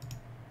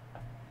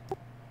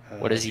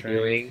 What is he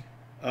doing?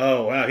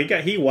 Oh wow,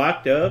 he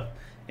walked up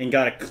and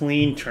got a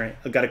clean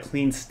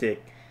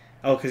stick.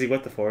 Oh, because he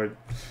whipped the forward.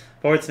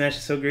 Forward smash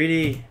is so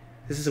greedy.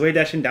 This is way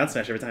dash and down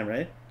smash every time,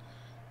 right?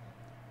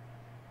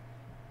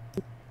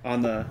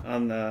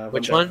 on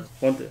Which one?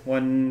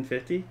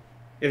 150.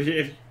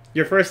 If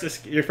your first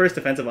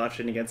defensive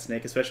option against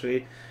Snake,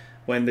 especially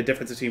when the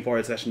difference between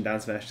forward smash and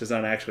down smash does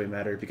not actually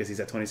matter because he's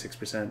at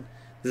 26%.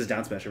 This is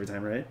down smash every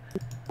time, right?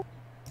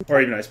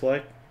 Or even ice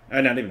block.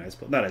 Not even ice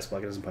block. Not ice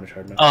block. It doesn't punish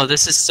hard enough. Oh,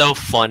 this is so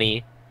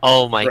funny.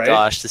 Oh my Right?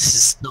 gosh, this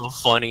is so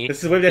funny.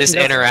 This is wave This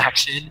dash and down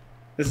smash. interaction.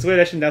 This is wave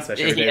dash and down smash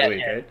every day of the week,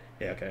 Yeah. right?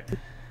 Yeah. Okay.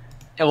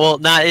 Well,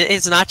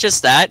 it's not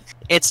just that.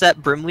 It's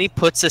that Brimley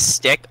puts a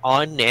stick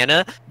on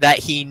Nana that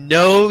he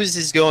knows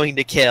is going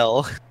to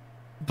kill,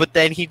 but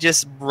then he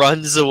just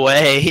runs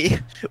away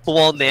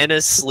while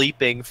Nana's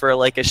sleeping for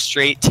like a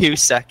straight 2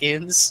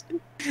 seconds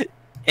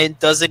and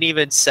doesn't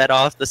even set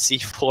off the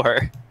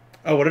C4.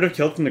 Oh, would it have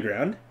killed from the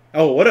ground?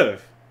 Oh, would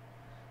have.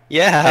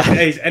 Yeah.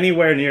 He's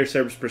anywhere near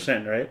Serb's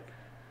percent, right?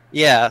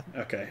 Yeah.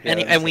 Okay.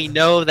 And we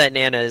know that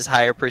Nana is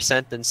higher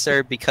percent than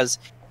Serb because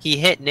he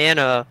hit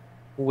Nana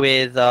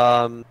with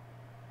I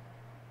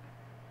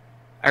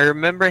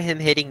remember him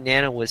hitting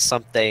Nana with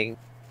something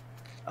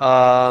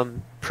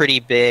pretty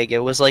big. It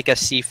was like a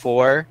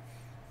C4.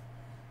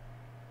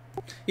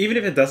 Even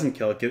if it doesn't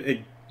kill, it gives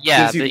you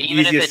But the even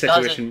if easiest it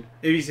doesn't,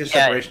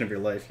 separation of your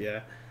life,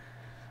 yeah.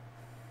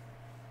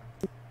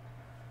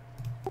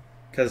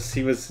 Because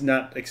he was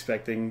not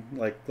expecting,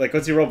 like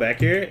once you roll back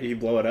here, you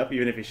blow it up,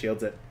 even if he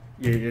shields it.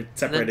 You're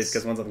separated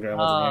because one's on the ground,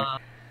 one's in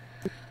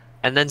the air.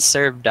 and then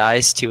Serb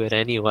dies to it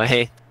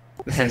anyway.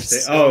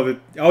 Oh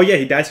yeah,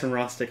 he dies from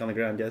raw stick on the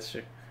ground. Yes,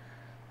 sure.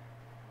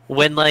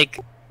 When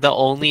the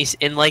only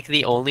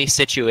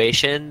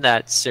situation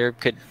that Serb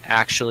could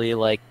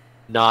actually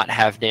not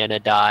have Nana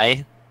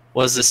die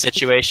was the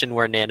situation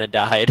where Nana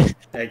died.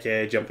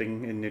 AKA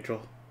jumping in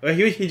neutral. Oh,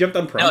 he jumped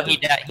on No, prompt. he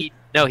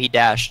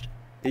dashed.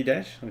 Did he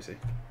dash? Let me see.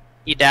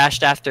 He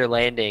dashed after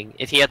landing.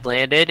 If he had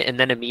landed and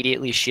then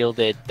immediately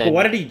shielded, then But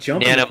why did he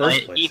jump in Nana the first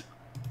might- place?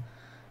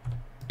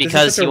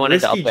 because he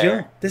wanted to up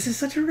air. Jump. This is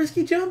such a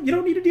risky jump. You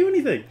don't need to do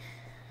anything.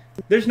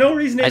 There's no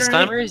reason. Ice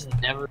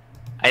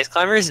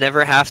climbers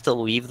never have to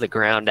leave the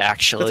ground.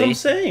 Actually, That's what I'm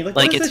saying.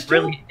 What is this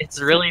jump?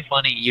 it's really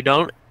funny. You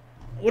don't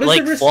What is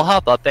the risk? full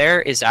hop up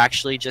air is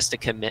actually just a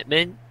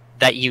commitment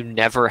that you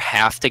never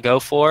have to go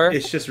for.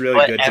 It's just really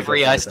but good. every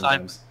to go for it ice climb-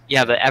 sometimes.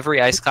 Yeah, but every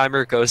ice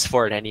climber goes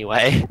for it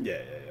anyway. Yeah.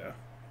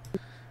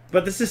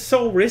 But this is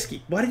so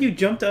risky. Why did you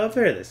jump to up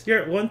air this? You're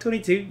at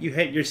 122.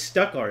 You're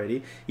stuck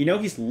already. You know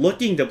he's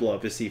looking to blow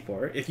up his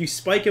C4. If you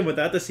spike him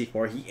without the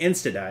C4, he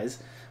insta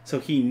dies. So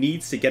he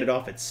needs to get it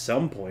off at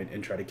some point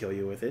and try to kill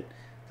you with it.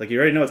 Like you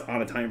already know it's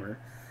on a timer.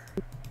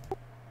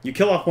 You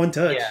kill off one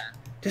touch. Yeah.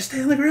 Just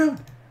stay on the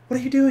ground. What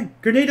are you doing?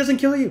 Grenade doesn't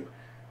kill you.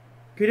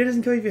 Grenade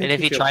doesn't kill you. And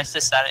if he tries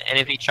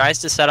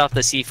to set off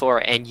the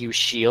C4 and you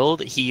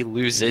shield, he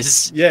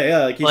loses.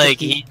 Yeah.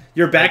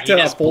 You're back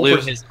to a full. Blew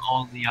his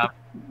only up.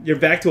 You're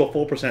back to a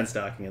full percent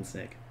stock against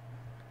Snake.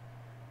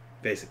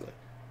 Basically.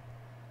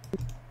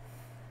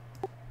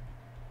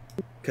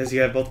 Because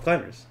you have both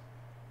climbers.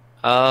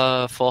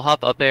 Full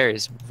hop up air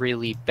is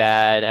really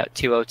bad at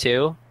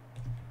 202.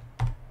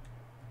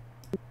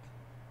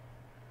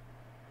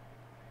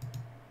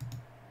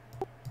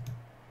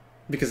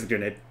 Because of the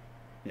grenade.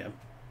 Yeah.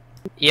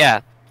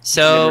 Yeah.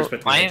 So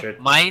respect my nature.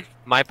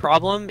 my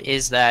problem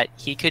is that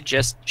he could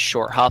just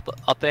short hop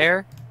up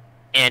air,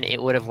 and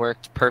it would have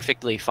worked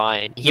perfectly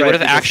fine. He would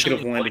have actually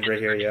could have landed right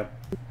here. Yeah.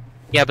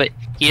 Yeah, but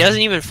he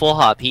doesn't even full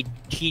hop. He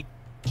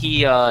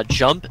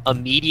jump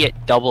immediate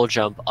double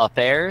jump up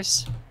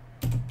airs,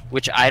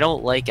 which I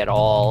don't like at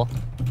all.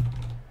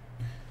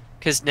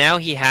 Because now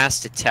he has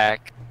to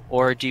tech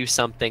or do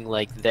something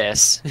like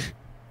this,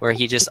 where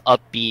he just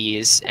up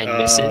Bs and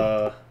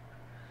misses.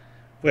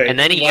 Wait, And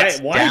then he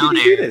gets why down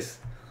did he do air. this?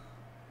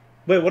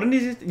 Wait, what did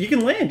he? You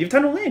can land. You have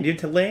time to land. You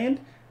have to land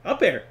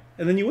up air,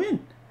 and then you win.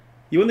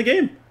 You win the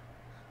game,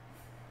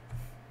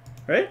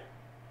 right?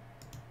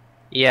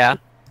 Yeah,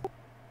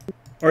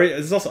 Or this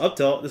is also up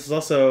tilt. This is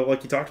also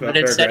like you talked about.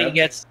 but instead he paragraph.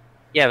 gets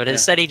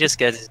instead he just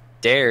gets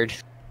dared,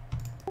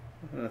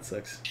 Oh, that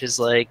sucks. which is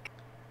like,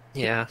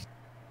 yeah.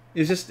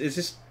 It's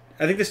just.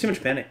 I think there's too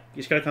much panic. You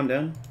just gotta calm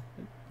down,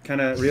 kind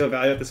of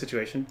reevaluate the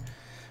situation,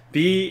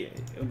 be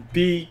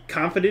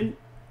confident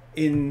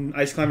in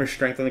Ice Climber's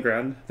strength on the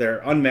ground. They're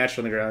unmatched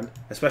on the ground,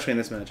 especially in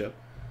this matchup.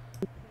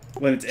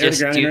 When it's air to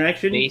ground do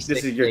interaction, this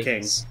basic is your king.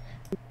 things.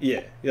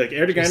 Yeah, like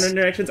air to ground Just-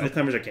 interactions, Ice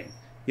Climbers are king.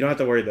 You don't have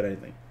to worry about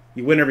anything.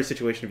 You win every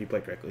situation if you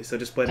play correctly. So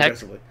just play it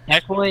aggressively.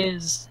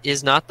 Techboy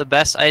is not the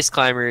best ice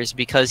climbers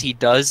because he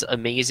does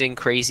amazing,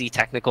 crazy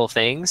technical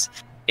things.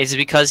 It's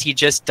because he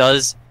just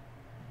does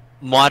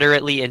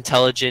moderately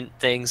intelligent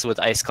things with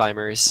ice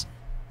climbers.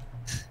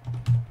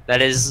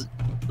 That is,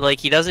 like,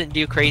 he doesn't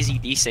do crazy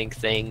desync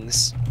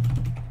things.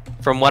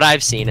 From what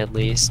I've seen, at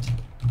least.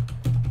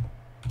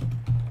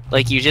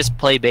 Like, you just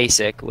play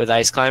basic with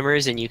ice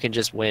climbers and you can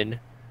just win.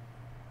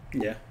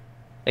 Yeah.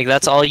 Like,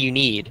 that's all you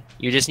need.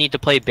 You just need to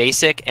play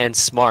basic and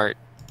smart.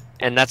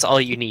 And that's all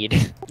you need.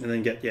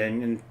 And then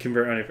and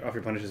convert off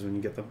your punishes when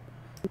you get them.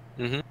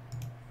 Mm-hmm.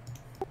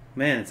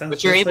 Man, it sounds But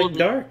just you're able like to-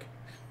 dark.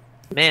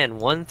 Man,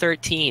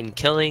 113.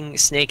 Killing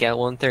Snake at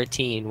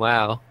 113.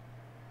 Wow.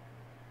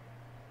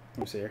 Let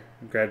me see here.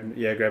 Grab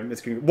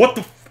him. What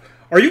the?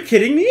 Are you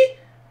kidding me?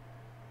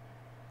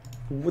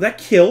 That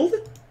killed?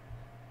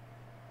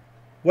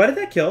 Why did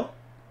that kill?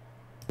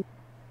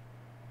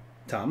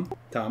 Tom.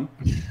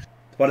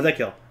 Why did that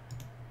kill?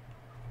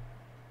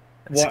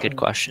 That's a good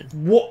question.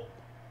 What?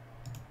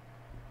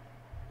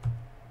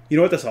 You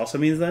know what this also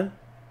means then?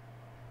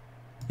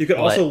 You could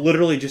also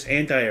literally just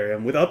anti-air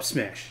him with up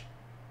smash.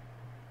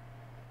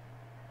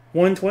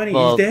 120,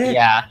 he's dead.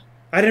 Yeah.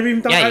 I never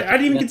even thought. I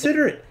didn't even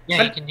consider it.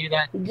 Yeah, you can do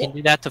that. You can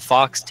do that to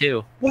Fox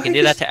too. You can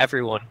do that to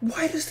everyone.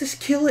 Why does this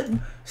kill it?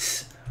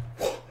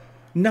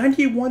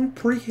 91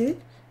 pre-hit?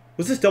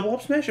 Was this double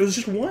up smash? It was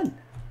just one.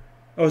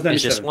 Oh, it was 97. It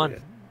was just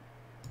one.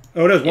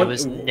 Oh, no, it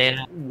was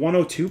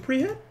 102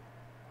 pre-hit?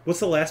 What's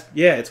the last?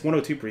 Yeah, it's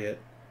 102 pre-hit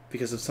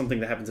because of something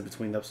that happens in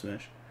between the up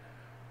smash.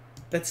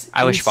 That's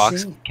I wish insane.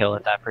 Fox could kill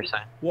at that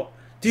percent. What?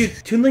 Dude,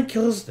 Toon Link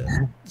kills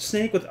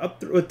Snake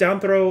with down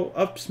throw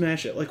up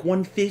smash at like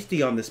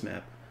 150 on this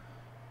map.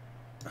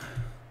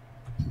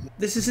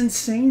 This is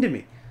insane to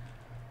me.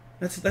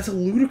 That's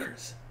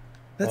ludicrous.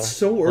 That's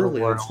so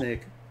early on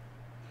Snake.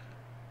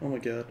 Oh my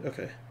god.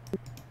 Okay.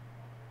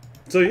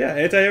 So yeah,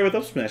 anti-air with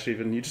up smash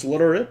even. You just let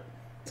her rip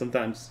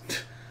sometimes.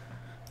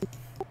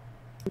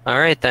 All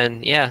right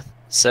then. Yeah.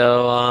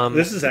 So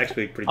this is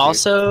actually pretty.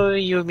 Also,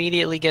 you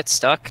immediately get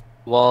stuck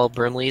while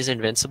Brimley's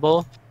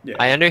invincible. Yeah.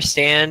 I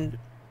understand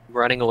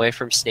running away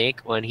from Snake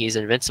when he's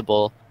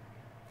invincible,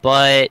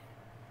 but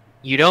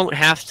you don't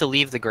have to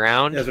leave the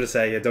ground. I was gonna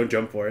say, yeah, don't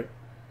jump for it.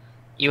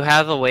 You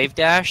have a wave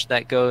dash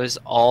that goes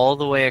all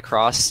the way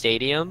across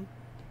stadium.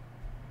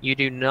 You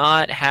do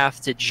not have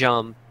to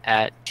jump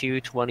at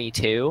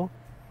 222.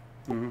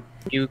 Mm-hmm.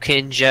 You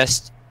can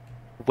just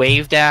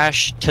wave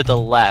dash to the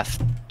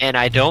left, and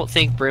I don't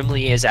think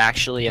Brimley is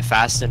actually a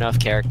fast enough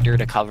character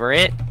to cover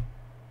it.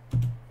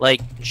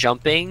 Like,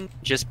 jumping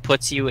just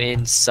puts you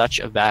in such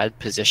a bad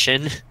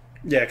position.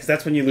 Yeah, because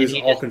that's when you lose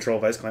all control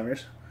of ice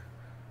climbers.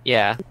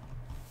 Yeah.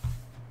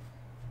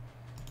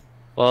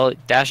 Well,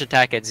 dash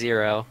attack at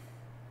 0.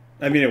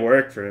 I mean, it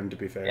worked for him, to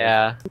be fair.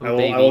 Yeah. I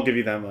will give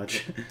you that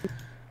much.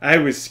 I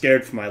was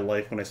scared for my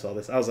life when I saw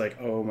this. I was like,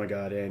 oh my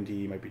god, and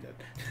he might be dead.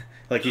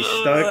 Like, he's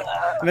stuck.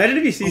 Imagine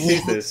if he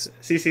CC's this.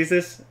 CC's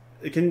this.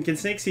 Can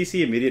Snake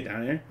CC immediate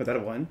down air without a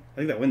 1? I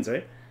think that wins,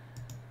 right?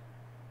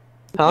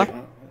 Huh?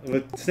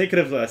 Snake could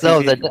have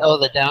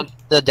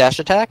the dash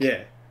attack?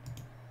 Yeah.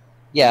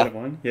 Yeah.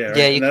 One? Yeah, right.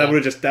 Yeah, and that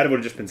would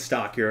have just been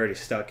stock. You're already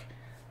stuck.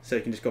 So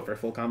you can just go for a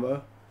full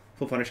combo.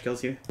 Full punish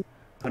kills you.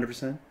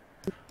 100%.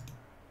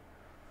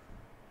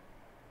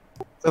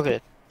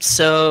 Okay.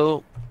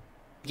 So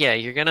yeah,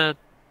 you're gonna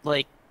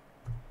like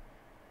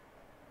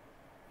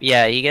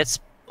yeah, he gets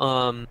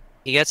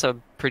a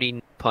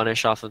pretty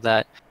punish off of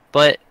that.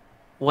 But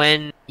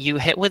when you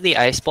hit with the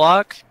ice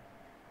block,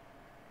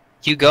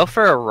 you go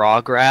for a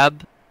raw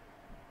grab.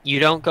 You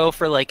don't go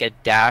for like a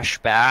dash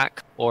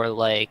back or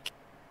like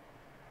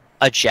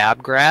a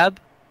jab grab,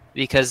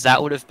 because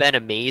that would have been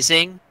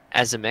amazing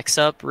as a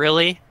mix-up,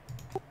 really.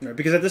 Right,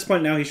 because at this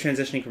point now he's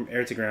transitioning from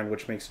air to ground,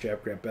 which makes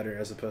jab grab better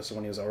as opposed to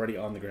when he was already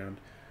on the ground,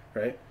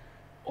 right?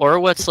 Or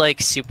what's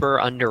like super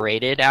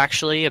underrated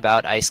actually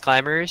about ice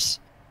climbers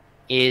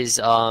is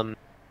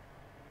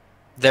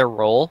their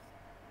roll.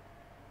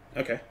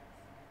 Okay.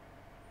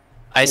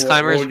 Ice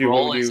climbers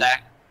roll is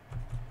that.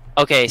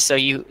 Okay, so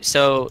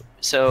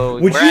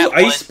would you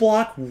ice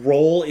block,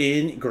 roll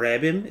in,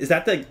 grab him? Is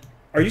that the?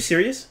 Are you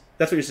serious?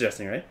 That's what you're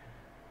suggesting, right?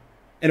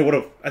 And it would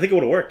have. I think it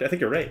would have worked. I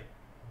think you're right.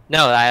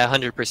 No, I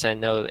 100%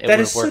 know it would have worked. That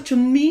is such a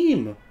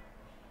meme.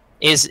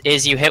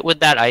 Is you hit with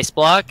that ice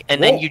block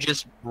and then you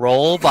just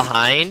roll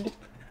behind,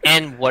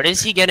 and what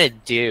is he gonna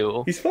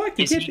do? He's fucked.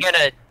 Is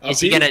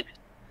he gonna?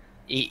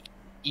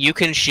 You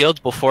can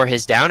shield before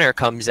his down air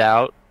comes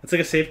out. It's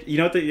like a safe. You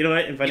know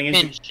what? In fighting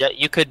games,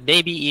 you could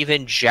maybe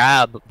even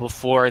jab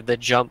before the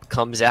jump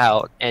comes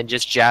out and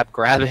just jab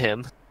grab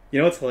him. You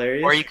know what's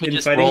hilarious? Or you could in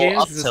just fighting roll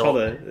games, up this is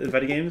called in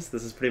fighting games,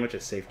 this is pretty much a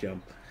safe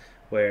jump,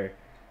 where,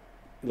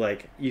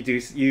 like,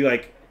 you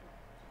like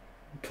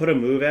put a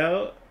move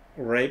out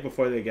right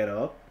before they get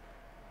up,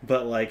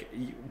 but like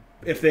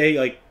if they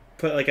like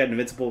put like an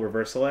invincible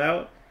reversal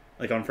out,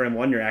 like on frame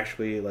 1, you're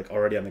actually like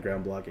already on the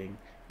ground blocking,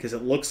 because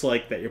it looks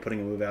like that you're putting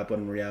a move out, but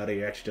in reality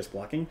you're actually just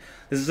blocking.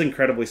 This is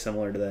incredibly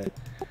similar to that,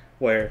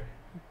 where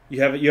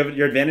you have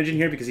your advantage in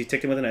here because he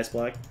ticked him with an ice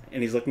block,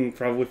 and he's looking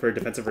probably for a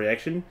defensive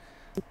reaction.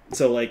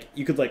 So, like,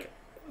 you could, like,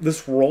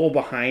 this roll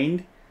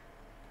behind,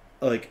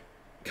 like,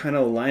 kind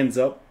of lines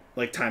up,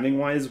 like,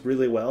 timing-wise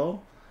really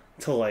well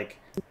to, like,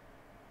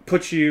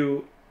 put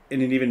you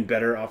in an even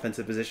better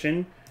offensive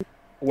position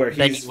where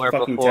he's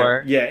fucking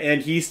yeah,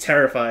 and he's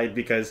terrified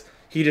because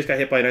he just got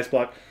hit by an ice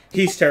block.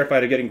 He's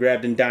terrified of getting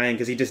grabbed and dying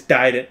because he just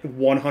died at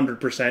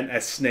 100%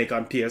 as Snake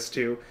on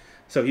PS2.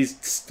 So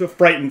he's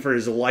frightened for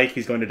his life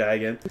he's going to die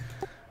again.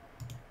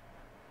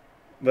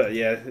 But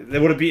yeah, they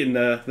would have beaten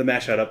the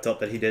mash out up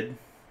tilt that he did,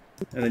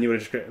 and then you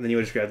would have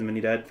just grabbed him and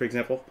he died, for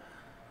example.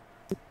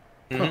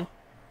 Mm-hmm. Huh.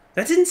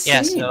 That's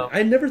insane. Yeah,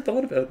 I never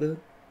thought about that.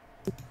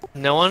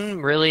 no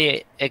one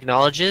really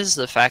acknowledges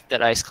the fact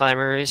that ice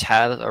climbers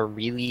have a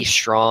really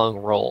strong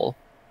role.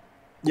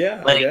 Yeah,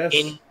 I Like guess.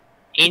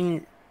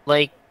 in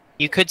like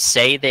you could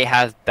say they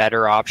have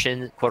better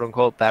options, quote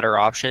unquote better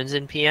options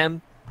in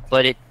PM,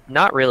 but it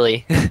not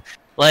really.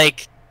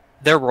 Like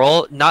their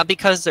role, not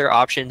because their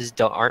options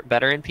aren't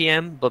better in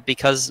PM, but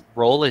because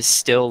role is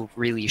still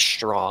really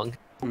strong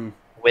Hmm.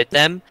 with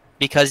them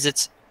because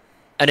it's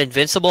an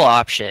invincible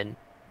option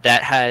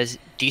that has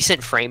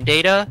decent frame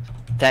data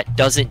that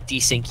doesn't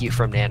desync you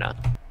from Nana.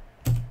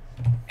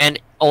 And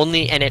it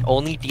only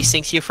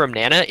desyncs you from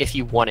Nana if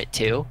you want it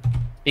to.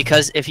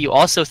 Because if you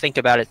also think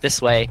about it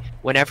this way,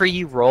 whenever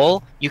you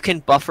roll, you can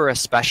buffer a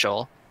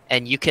special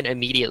and you can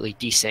immediately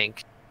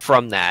desync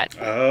from that.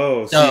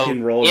 Oh, so you So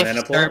can roll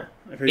mana pull, for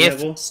if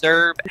example?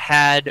 Serb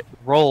had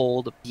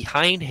rolled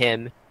behind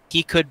him,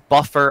 he could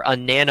buffer a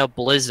Nana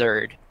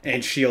Blizzard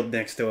And shield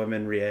next to him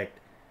and react.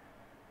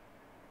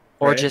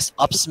 or Right? just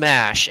up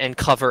smash and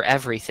cover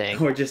everything.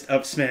 Or just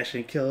up smash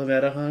and kill him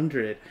at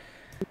 100.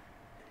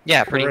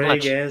 Yeah, pretty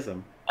much.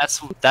 Craigasm.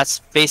 That's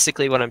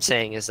basically what I'm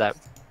saying is that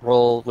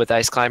roll with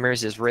ice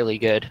climbers is really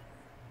good.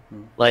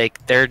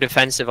 Like their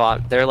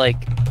their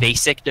like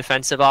basic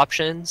defensive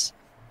options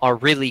are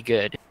really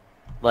good.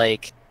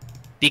 Like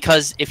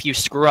because if you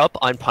screw up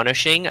on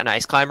punishing an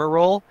ice climber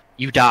roll,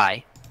 you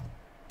die.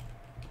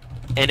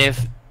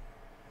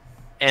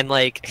 And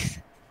like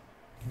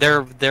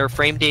their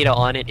frame data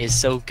on it is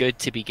so good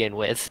to begin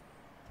with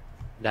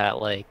that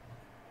like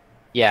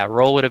yeah,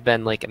 roll would have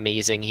been like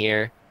amazing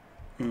here.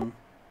 Hmm.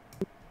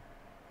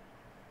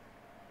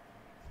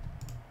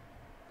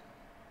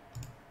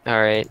 All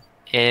right.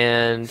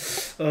 And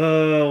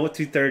what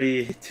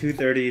 230?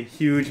 230.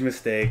 Huge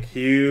mistake.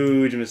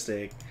 Huge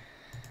mistake.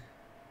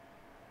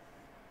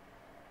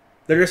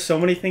 There are so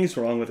many things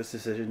wrong with this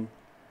decision.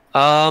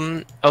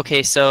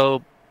 okay,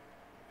 so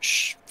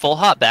full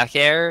hot back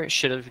air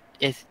should have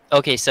if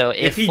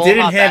he full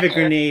didn't hot have a back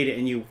air- grenade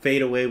and you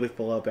fade away with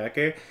full out back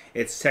air,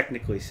 it's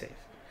technically safe.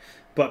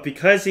 But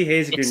because he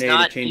has a it's grenade,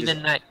 not it changes.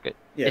 even that good.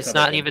 Yeah, it's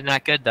not even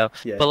that good though.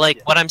 Yeah, But like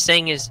yeah. what I'm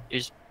saying is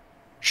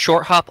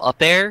short hop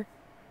up air,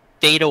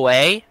 fade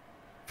away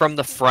from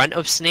the front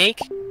of Snake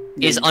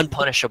is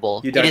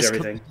unpunishable. You It dodge is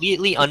everything.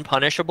 completely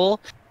unpunishable,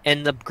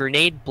 and the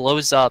grenade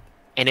blows up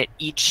and it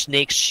each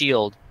Snake's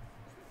shield.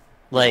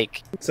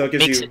 Like So it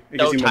gives makes you it it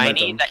gives so you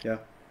tiny momentum. that- Yeah.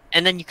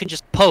 and then you can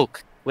just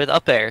poke with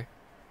up air.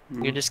 You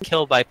Mhm. can just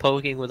kill by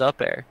poking with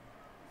up air.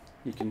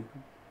 You can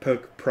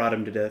prod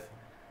him to death.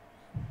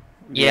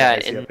 Yeah,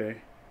 icy and- up air.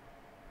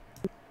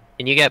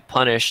 And you get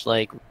punished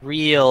like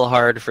real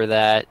hard for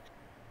that.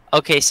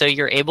 Okay, so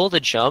you're able to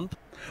jump.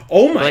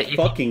 Oh my but if-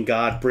 fucking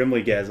god,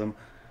 Brimleygasm.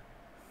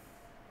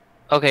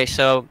 Okay,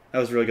 so That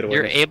was really good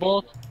you're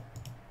awareness.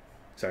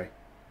 Sorry.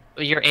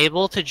 you're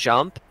able to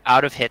jump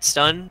out of hit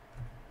stun,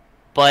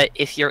 but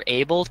if you're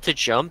able to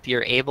jump,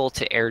 you're able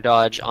to air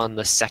dodge on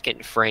the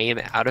second frame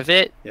out of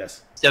it.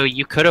 Yes. So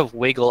you could have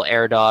wiggle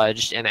air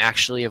dodged and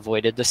actually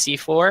avoided the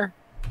C4.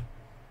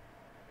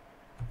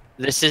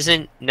 This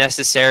isn't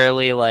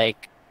necessarily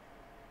like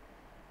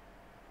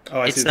Oh,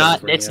 I see it's the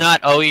not difference, it's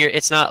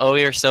yeah. not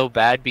you're so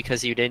bad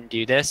because you didn't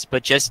do this,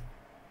 but just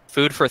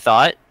food for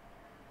thought.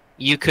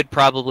 You could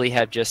probably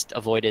have just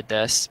avoided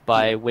this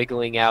by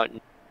wiggling out and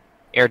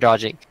air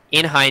dodging.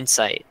 In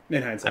hindsight,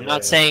 In hindsight. I'm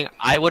not yeah. saying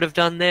I would have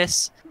done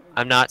this.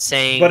 I'm not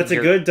saying But it's a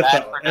you're good bad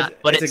default. for not-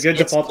 but It's a good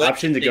default good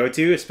option to do. go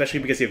to, especially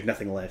because you have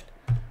nothing left.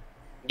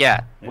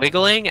 Yeah, Yeah.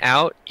 wiggling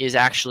out is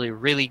actually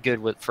really good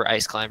for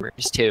ice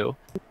climbers too,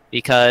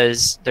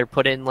 because they're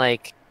put in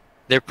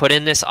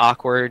this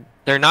awkward.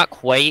 They're not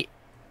quite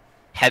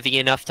heavy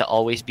enough to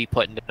always be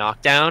put into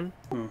knockdown,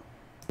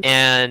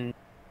 and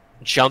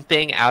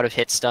jumping out of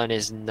hit stun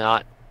is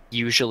not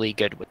usually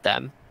good with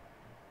them,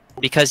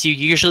 because you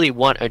usually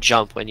want a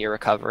jump when you're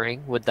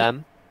recovering with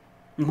them.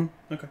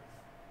 Okay.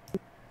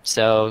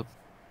 So,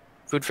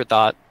 food for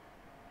thought.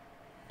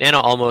 Nana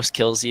almost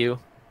kills you.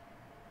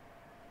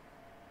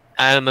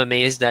 I'm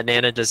amazed that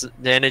Nana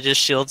just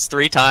shields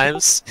 3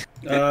 times.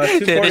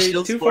 240,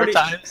 shields 4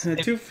 times.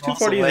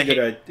 240 is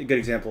a good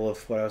example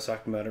of what I was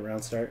talking about at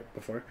round start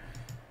before.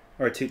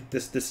 Or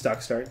this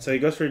stock start. So he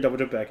goes for a double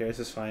jump back air. This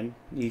is fine.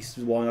 He's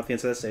walling off the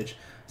inside of the stage.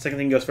 Second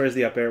thing he goes for is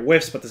the up air.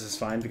 Whiffs, but this is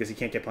fine because he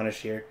can't get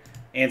punished here.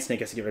 And Snake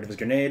has to get rid of his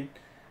grenade.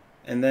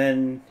 And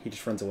then he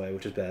just runs away,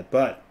 which is bad.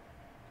 But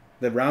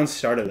the round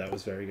start of that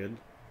was very good,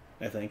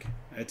 I think,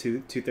 at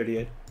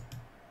 238.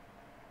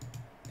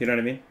 You know what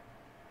I mean?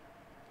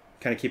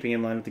 Kind of keeping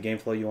in line with the game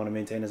flow you want to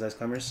maintain as ice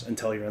climbers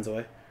until he runs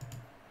away.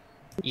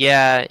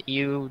 Yeah,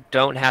 you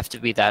don't have to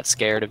be that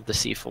scared of the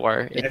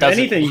C4. If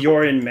anything,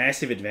 you're in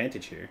massive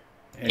advantage here.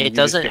 And you It just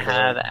doesn't give it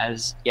have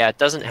away. it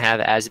doesn't have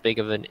as big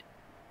of an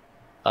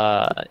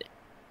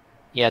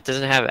it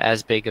doesn't have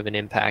as big of an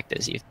impact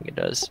as you think it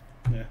does.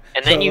 Yeah.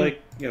 And then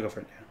go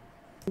for it.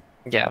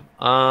 yeah,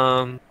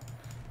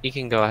 you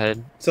can go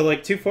ahead. So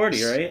like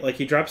 240, right? Like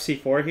he drops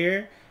C4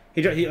 here.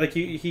 He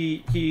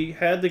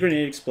had the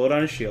grenade explode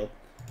on his shield,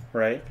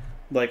 right?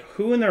 Like,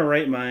 who in their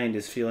right mind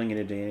is feeling an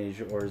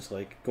advantage or is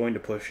like going to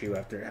push you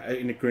after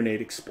a grenade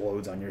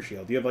explodes on your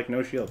shield? You have like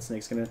no shield.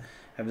 Snake's gonna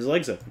have his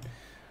legs open,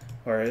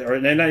 or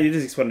not. He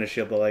doesn't explode on his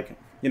shield, but like,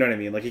 you know what I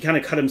mean? Like, he kind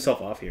of cut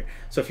himself off here.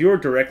 So if you were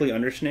directly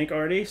under Snake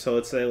already, so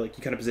let's say like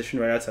you kind of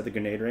positioned right outside the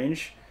grenade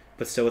range,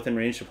 but still within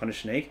range to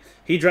punish Snake,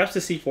 he drops to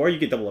C4, you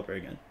get double up air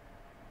again.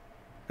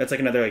 That's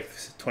like another like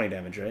 20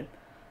 damage, right?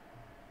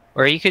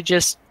 Or you could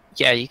just,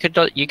 yeah, you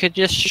could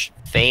just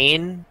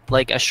feign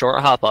like a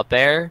short hop up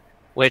air,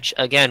 which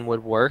again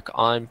would work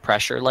on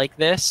pressure like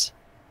this,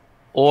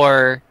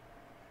 or,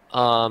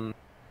 yeah,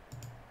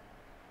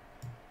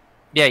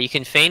 you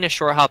can feign a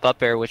short hop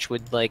up air, which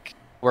would like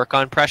work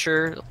on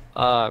pressure,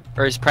 or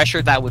is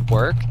pressure that would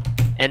work,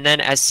 and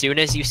then as soon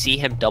as you see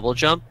him double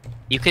jump,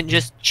 you can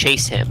just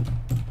chase him,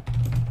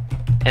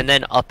 and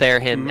then up air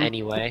him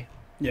anyway.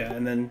 Yeah,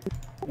 and then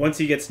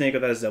once you get Snake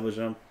without his double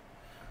jump,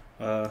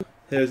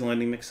 his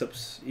landing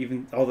mix-ups,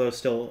 even although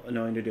still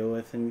annoying to deal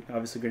with, and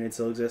obviously grenade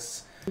still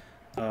exists,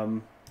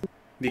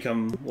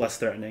 become less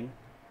threatening,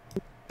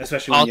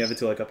 especially when you have it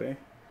to like up air.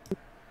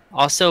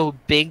 Also,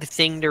 big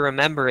thing to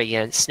remember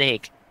against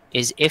Snake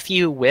is if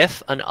you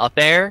whiff an up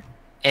air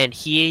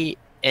and you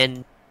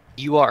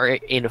are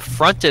in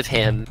front of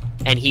him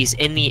and he's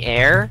in the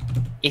air,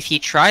 if he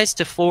tries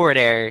to forward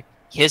air,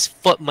 his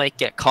foot might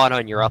get caught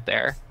on your up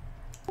air.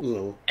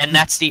 Ooh. And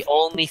that's the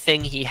only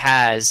thing he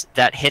has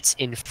that hits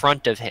in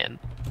front of him.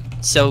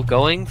 So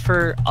going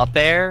for up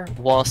air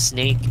while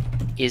Snake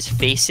is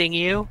facing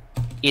you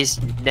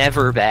is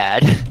never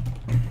bad.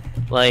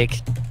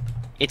 Like,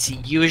 it's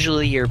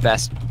usually your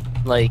best.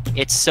 Like,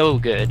 it's so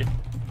good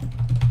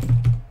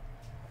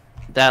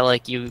that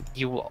like you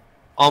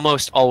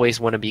almost always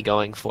want to be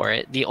going for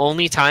it. The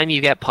only time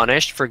you get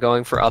punished for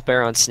going for up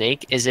air on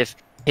Snake is if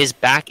his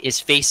back is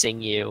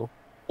facing you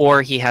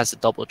or he has a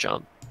double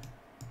jump.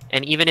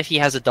 And even if he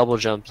has a double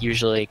jump,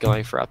 usually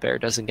going for up air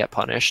doesn't get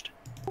punished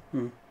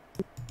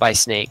by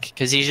Snake,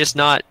 because he's just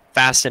not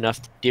fast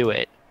enough to do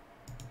it.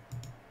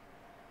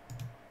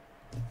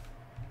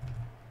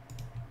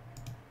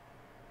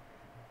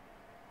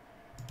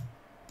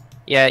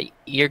 Yeah,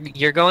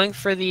 you're going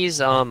for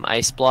these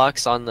ice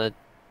blocks on the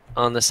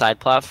side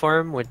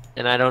platform,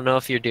 and I don't know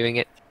if you're doing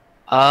it.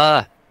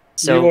 So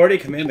you already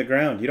command the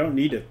ground. You don't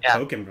need to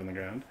poke him from the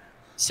ground.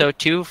 So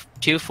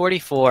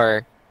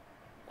 244.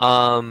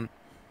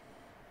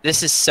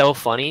 This is so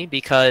funny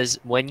because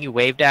when you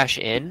wave dash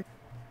in,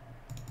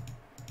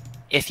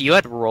 if you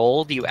had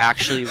rolled, you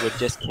actually would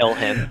just kill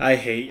him. I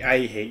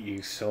hate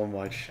you so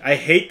much. I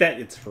hate that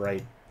it's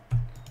right.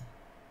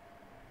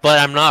 But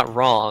I'm not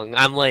wrong.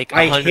 I'm like 100%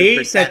 I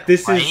hate that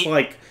this right. is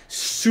like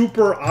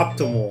super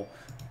optimal,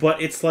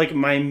 but it's like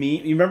my meme.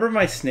 You remember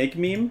my Snake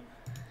meme?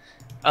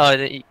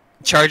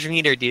 Charge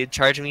meter, dude.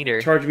 Charge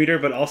meter. Charge meter,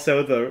 but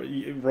also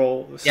the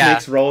roll.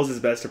 Snake's roll is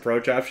his best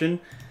approach option.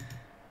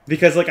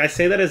 Because like I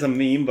say that as a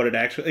meme, but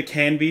it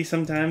can be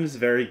sometimes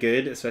very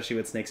good, especially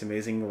with Snake's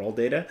amazing roll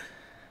data.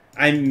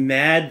 I'm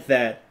mad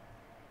that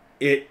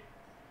it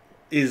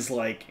is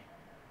like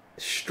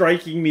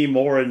striking me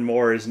more and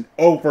more as an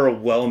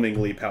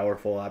overwhelmingly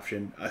powerful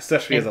option,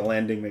 especially as a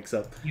landing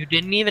mix-up. You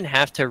didn't even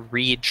have to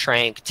read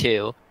Trank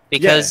too,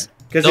 because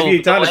if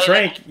you done a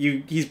Trank,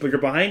 you're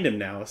behind him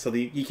now, so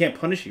he can't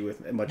punish you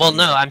with much. Well,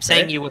 no, I'm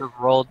saying you would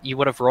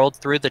have rolled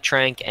through the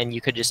Trank, and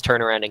you could just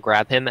turn around and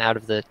grab him out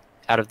of the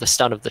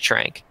stun of the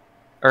Trank,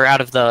 or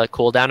out of the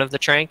cooldown of the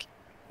Trank.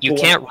 You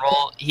can't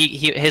roll.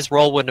 His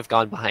roll wouldn't have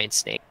gone behind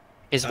Snake.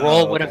 His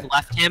roll would have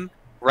left him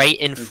right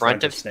in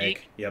front of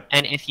Snake. Yep.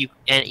 And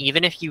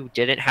even if you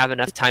didn't have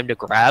enough time to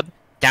grab,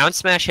 down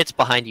smash hits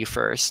behind you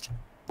first.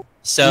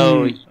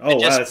 So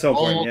that's so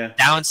important. Yeah.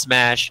 Down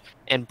smash,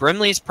 and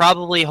Brimley's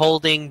probably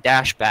holding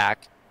dash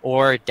back,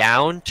 or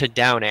down to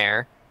down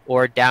air,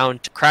 or down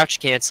to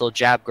crouch cancel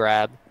jab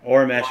grab,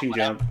 or mashing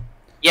jump.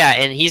 Yeah,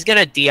 and he's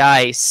gonna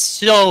DI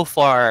so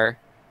far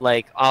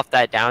like off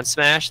that down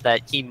smash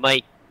that he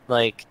might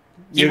like.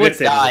 He would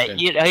die.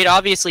 He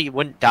obviously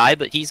wouldn't die,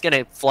 but he's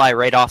gonna fly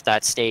right off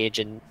that stage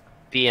and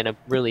be in a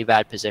really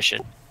bad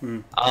position.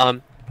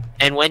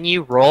 And when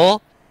you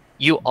roll,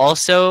 you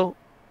also,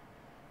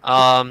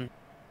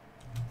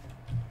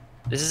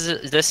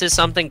 this is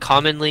something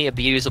commonly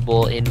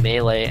abusable in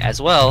Melee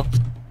as well.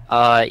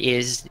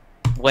 Is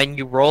when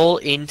you roll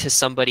into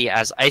somebody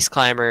as ice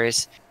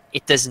climbers,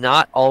 it does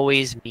not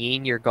always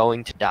mean you're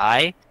going to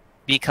die,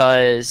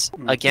 because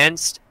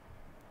against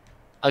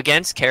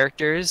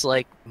characters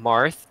like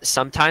Marth,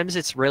 sometimes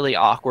it's really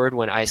awkward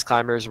when ice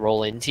climbers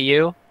roll into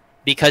you,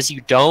 because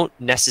you don't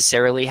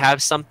necessarily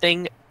have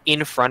something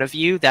in front of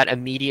you that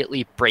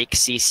immediately breaks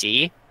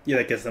CC. Yeah,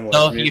 that gets them.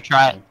 So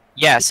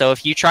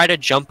if you try to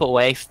jump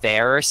away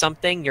fair or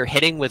something, you're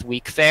hitting with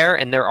weak fair,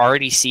 and they're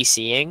already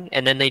CCing,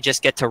 and then they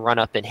just get to run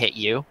up and hit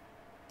you.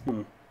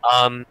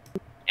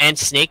 And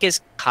Snake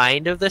is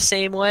kind of the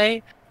same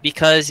way,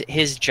 because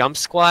his jump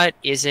squat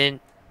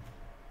isn't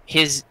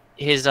his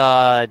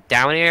down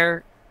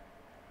air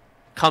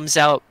comes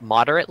out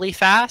moderately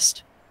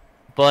fast,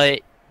 but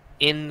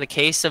in the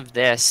case of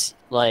this,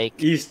 like,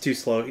 he's too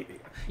slow.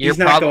 He's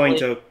not going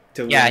to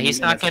to Yeah, win he's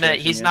in not that gonna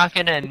situation,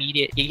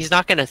 he's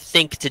not gonna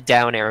think to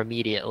down air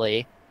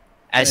immediately.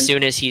 As And-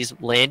 soon as he's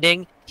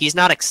landing, he's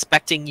not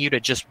expecting you to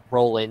just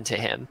roll into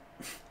him,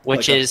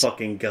 which like a is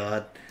fucking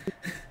god.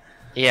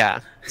 yeah.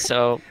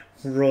 So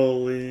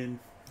Roll in.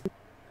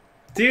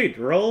 Dude,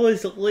 roll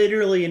is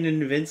literally an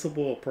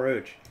invincible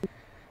approach.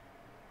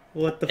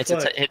 What the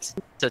fuck? it's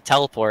a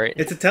teleport.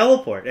 It's a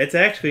teleport. It's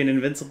actually an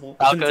invincible.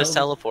 It's an Falco's intelligent-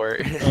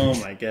 teleport. Oh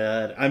my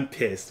god, I'm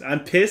pissed.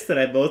 I'm pissed that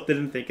I both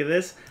didn't think of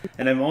this,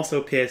 and I'm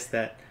also pissed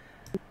that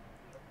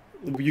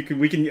we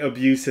can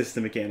abuse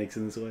system mechanics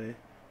in this way.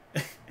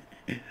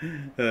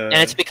 And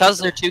it's because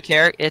they're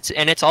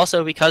it's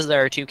also because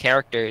there are two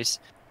characters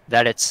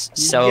that it's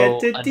so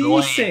you get to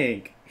annoying.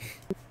 desync.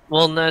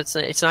 Well, no,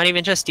 it's not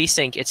even just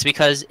desync. It's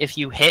because if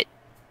you hit,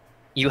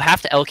 you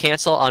have to L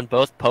cancel on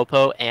both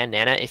Popo and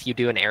Nana if you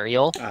do an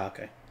aerial, Ah,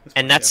 okay.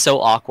 and that's so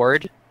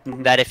awkward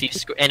Mhm. that if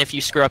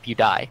you screw up, you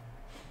die.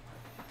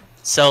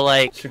 So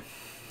like, Sure.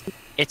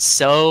 it's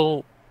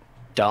so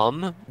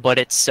dumb, but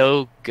it's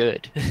so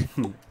good.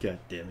 God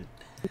damn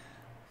it.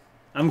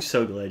 I'm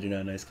so glad you're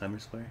not an Ice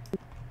Climbers player.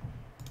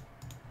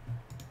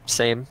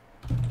 Same.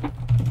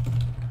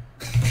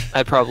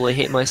 I probably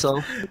hate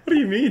myself. What do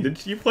you mean?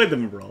 You played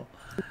them in Brawl.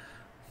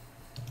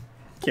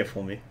 Can't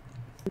fool me.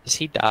 Does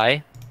he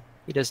die?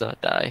 He does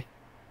not die.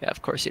 Yeah,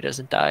 of course he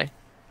doesn't die.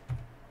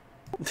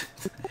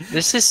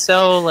 This is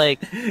so like.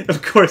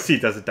 Of course he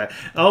doesn't die.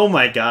 Oh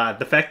my god,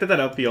 the fact that that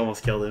up B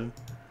almost killed him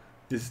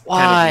is Why?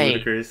 kind of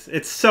ludicrous.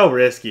 It's so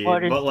risky,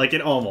 What is- but like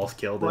it almost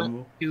killed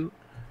him. 2,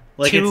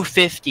 Like it's,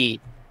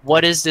 250.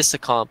 What does this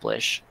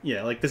accomplish?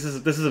 yeah, like this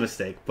is a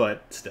mistake,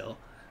 but still,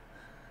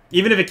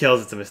 even if it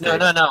kills, it's a mistake.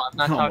 No. I'm not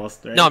talking.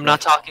 Almost, right? No, I'm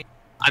not talking.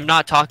 I'm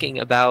not talking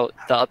about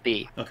the up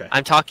B. Okay.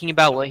 I'm talking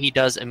about what he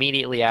does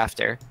immediately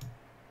after.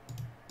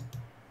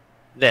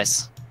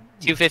 This.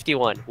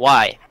 251.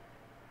 Why?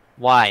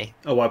 Why?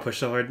 Oh, why push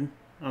so hard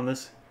on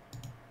this?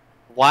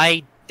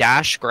 Why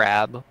dash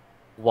grab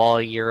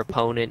while your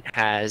opponent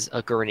has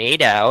a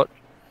grenade out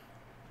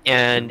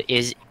and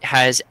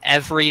has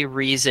every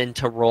reason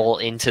to roll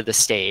into the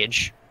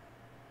stage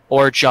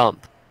or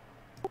jump?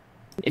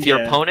 If your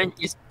Yeah. opponent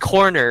is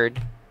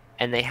cornered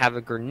and they have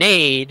a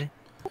grenade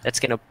that's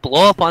going to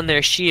blow up on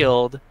their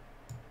shield,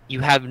 you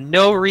have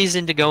no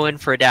reason to go in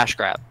for a dash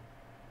grab.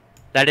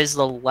 That is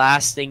the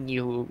last thing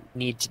you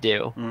need to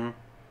do. Mhm.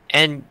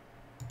 And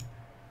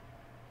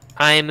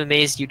I am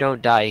amazed you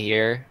don't die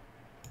here.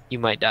 You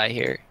might die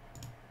here.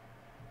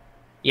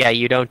 Yeah,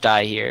 you don't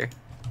die here.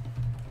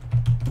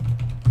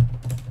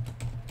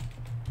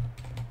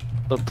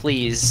 But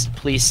please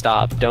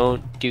stop.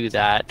 Don't do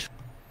that.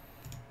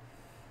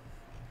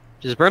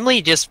 Does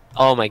Brimley just...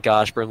 Oh my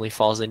gosh, Brimley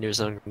falls into his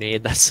own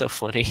grenade. That's so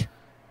funny.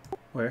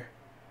 Where?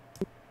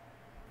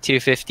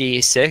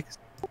 256.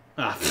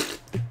 Ah.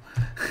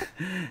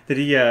 Did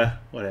he?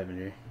 What happened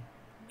here?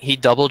 He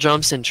double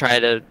jumps and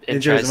tries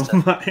Injures to...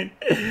 mine.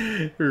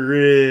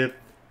 Rip.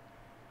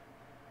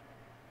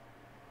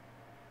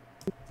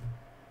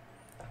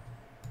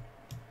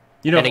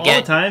 You know, And of all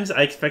again- the times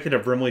I expected a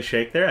Brimley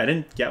shake there, I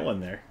didn't get one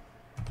there.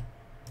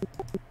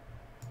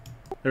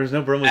 There was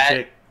no Brimley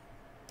shake.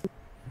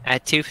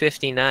 At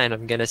 259,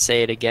 I'm gonna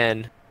say it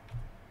again.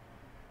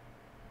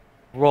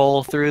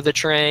 Roll through the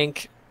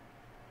trank.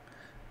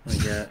 Oh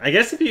my god. I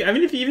guess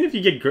even if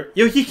you get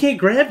yo, he can't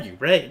grab you,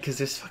 right? Because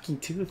there's fucking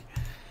two of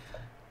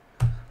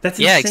you. That's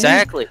Yeah, insane.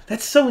 exactly.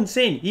 That's so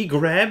insane. He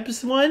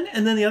grabs one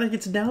and then the other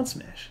gets a down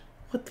smash.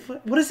 What the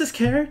fuck? What is this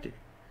character?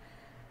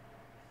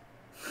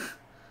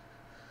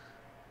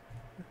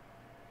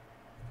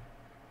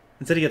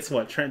 Instead he gets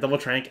what? Double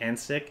trank and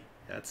stick?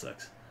 Yeah, that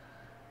sucks.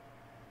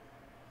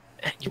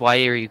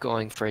 Why are you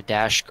going for a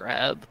dash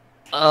grab?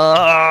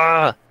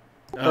 Oh,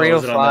 was it on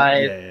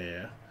 305.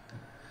 yeah.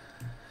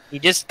 He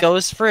just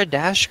goes for a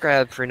dash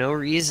grab for no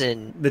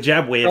reason. The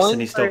jab waves Going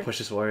and he still for-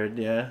 pushes forward,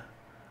 yeah.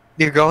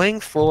 You're going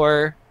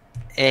for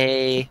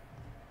a...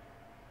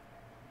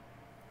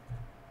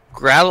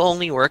 Grab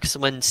only works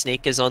when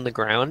Snake is on the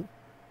ground,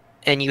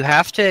 and you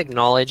have to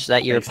acknowledge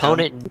that your Thanks, Tom.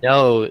 opponent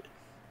knows...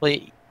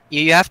 Like,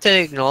 you have to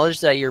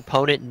acknowledge that your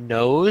opponent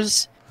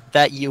knows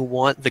that you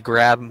want the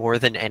grab more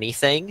than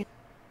anything,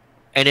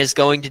 and is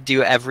going to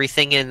do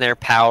everything in their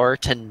power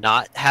to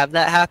not have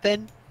that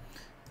happen,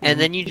 and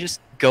then you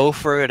just go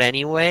for it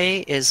anyway,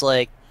 is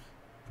like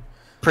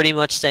pretty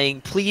much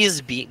saying,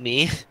 please beat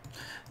me.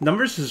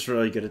 Numbers is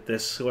really good at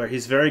this, where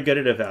he's very good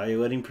at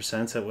evaluating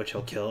percents at which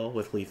he'll kill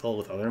with lethal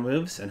with other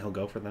moves, and he'll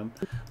go for them.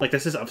 Like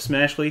this is up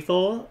smash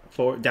lethal,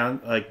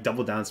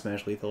 double down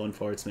smash lethal, and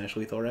forward smash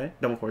lethal, right?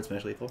 Double forward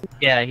smash lethal.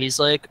 Yeah, he's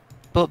like,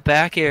 but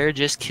back air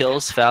just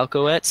kills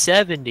Falco at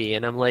 70,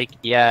 and I'm like,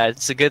 yeah,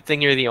 it's a good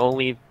thing you're the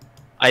only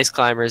ice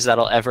climbers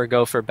that'll ever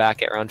go for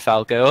back air on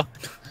Falco.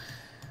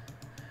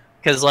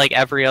 Because like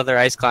every other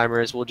ice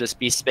climbers will just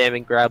be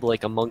spamming grab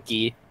like a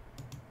monkey.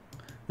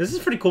 This is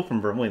pretty cool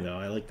from Brimley, though.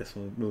 I like this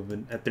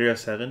movement at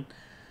 307,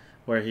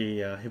 where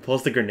he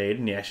pulls the grenade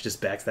and he actually just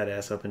backs that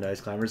ass up into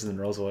ice climbers and then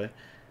rolls away.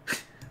 I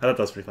thought that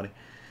was pretty funny.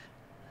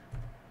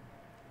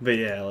 But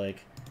yeah, like,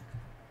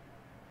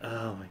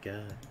 oh my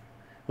god,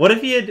 What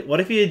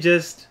if he had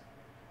just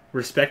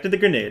respected the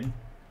grenade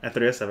at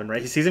 307, right?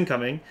 He sees him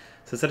coming,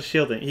 so instead of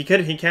shielding, he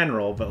can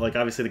roll, but like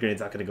obviously the grenade's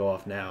not going to go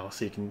off now,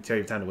 so you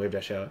have time to wave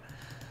dash out.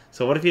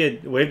 So what if he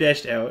had wave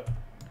dashed out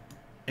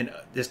and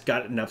just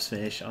got enough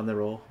smash on the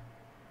roll?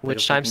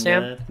 Which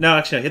timestamp? No,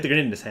 actually, I hit the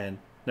grenade in his hand.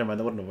 Never mind,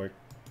 that wouldn't have worked.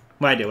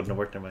 My idea wouldn't have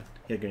worked. Never mind.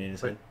 He had a grenade in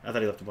his hand. I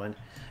thought he left it blind.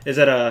 Is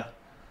that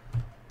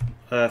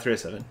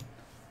 307?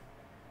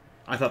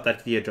 I thought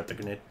that he had dropped the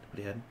grenade, but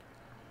he hadn't.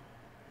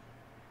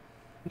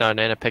 No,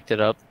 Nana picked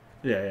it up.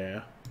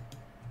 Yeah.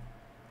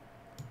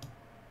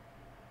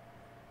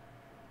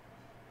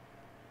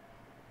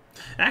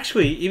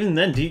 Actually, even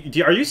then,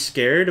 are you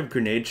scared of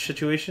grenade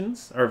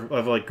situations or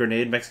of like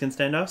grenade Mexican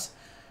standoffs?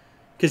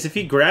 Because if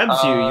he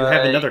grabs you, you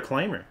have another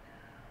climber,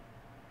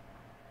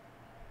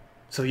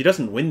 so he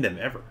doesn't win them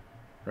ever,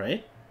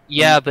 right?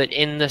 Yeah, but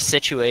in the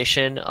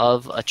situation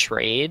of a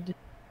trade,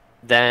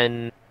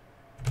 then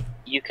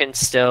you can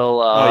still.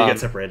 You get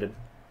separated.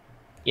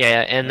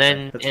 Yeah, and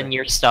then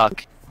you're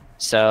stuck.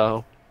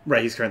 So.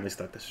 Right, he's currently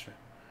stuck. That's true.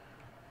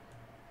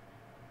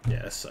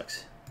 Yeah, this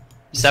sucks.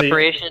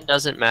 Separation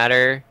doesn't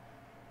matter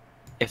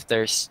if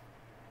there's.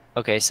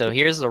 Okay, so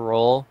here's the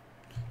roll.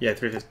 Yeah,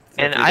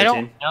 315. And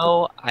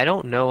I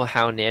don't know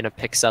how Nana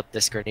picks up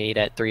this grenade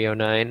at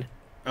 309.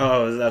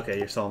 Oh, okay,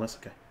 you're selling this?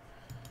 Okay.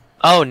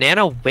 Oh,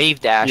 Nana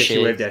wave dashes. Yeah,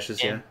 she wave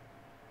dashes, yeah.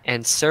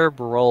 And Serb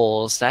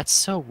rolls. That's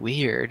so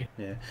weird.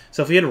 Yeah.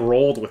 So if he had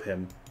rolled with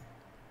him.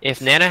 If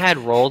Nana had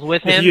rolled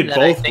with him, if you had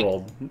both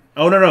rolled.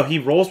 Oh, no, he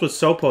rolls with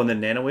Sopo and then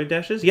Nana wave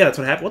dashes? Yeah, that's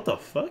what happened. What the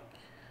fuck?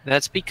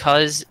 That's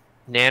because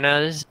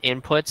Nana's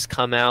inputs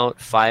come out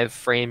 5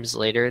 frames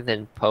later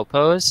than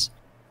Popo's.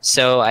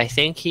 So I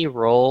think he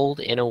rolled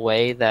in a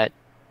way that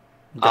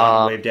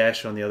got wave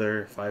dash on the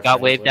other 5. Got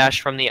wave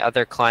dash from the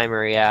other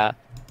climber, yeah.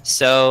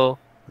 So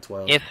that's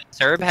wild. If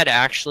Serb had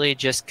actually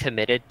just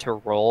committed to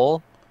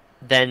roll,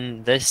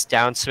 then this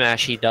down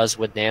smash he does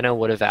with Nana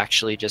would have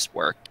actually just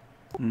worked.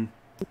 Mm.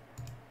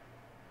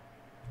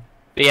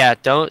 But yeah,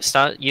 don't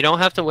stop. You don't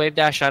have to wave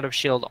dash out of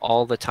shield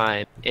all the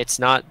time. It's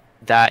not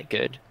that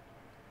good.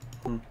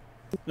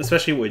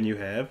 Especially when you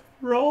have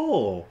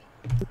roll.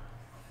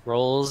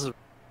 Roll's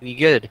really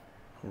good.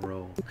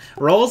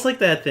 Roll's like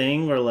that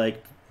thing where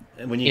like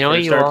when you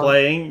first start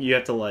playing, you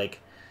have to like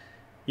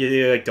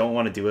you like don't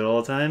want to do it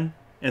all the time,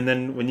 and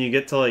then when you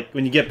get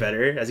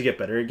better, as you get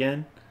better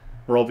again,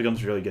 roll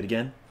becomes really good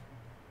again.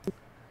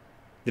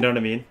 You know what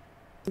I mean?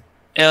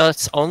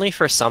 It's only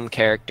for some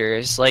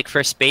characters. Like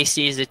for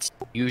Spacies, it's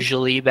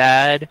usually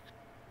bad.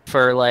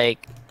 For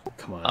like,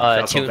 come on,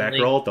 Falco back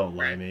roll. Don't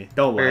lie to me.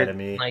 Don't lie to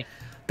me. Like,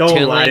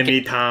 don't lie to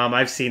me, Tom.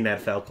 I've seen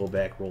that Falco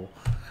back roll.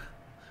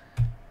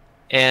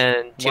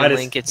 And Toon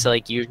Link, it's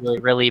like usually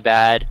really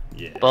bad.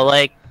 Yeah. But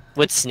like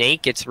with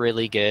Snake, it's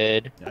really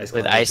good.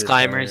 With Ice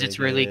Climbers, it's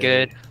really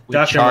good. With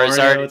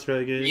Charizard, it's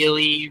really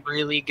good.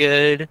 Really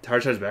good.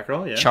 Charizard's back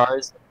roll, yeah.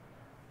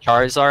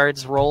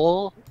 Charizard's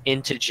roll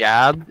into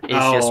jab is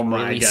just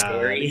really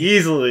scary.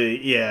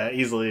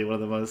 Easily one of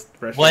the most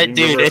frustrating. What,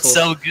 dude? Reversals. It's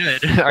so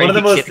good. One of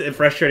the most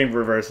frustrating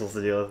reversals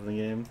to deal with in the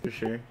game, for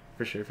sure.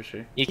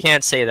 You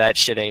can't say that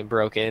shit ain't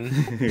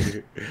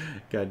broken.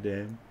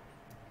 Goddamn.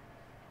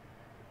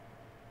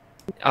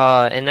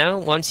 And now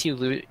once you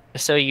lose,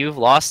 so you've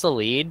lost the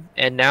lead,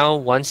 and now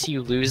once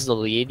you lose the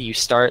lead, you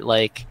start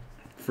like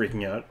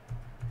freaking out.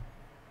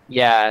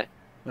 Yeah.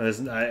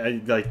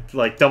 I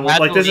like double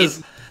like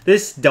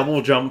this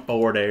double jump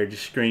forward air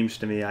just screams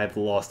to me I've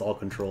lost all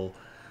control.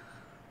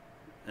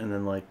 And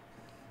then like,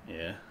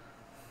 yeah.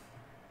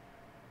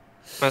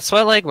 That's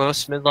what like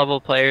most mid-level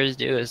players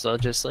do, is they'll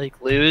just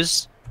like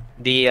lose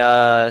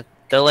the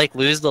they'll like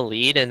lose the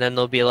lead, and then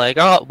they'll be like,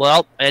 oh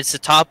well, it's a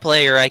top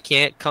player, I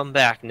can't come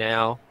back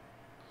now,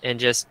 and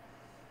just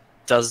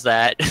does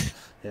that.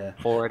 Yeah.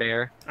 Forward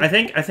air. I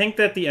think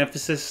that the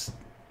emphasis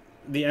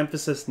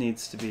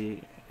needs to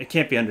be, it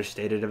can't be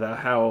understated about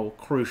how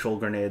crucial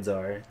grenades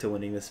are to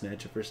winning this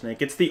matchup for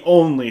Snake. It's the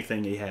only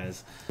thing he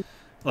has.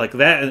 Like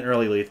that and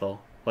early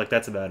lethal. Like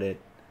that's about it.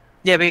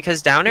 Yeah,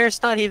 because down air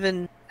is not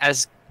even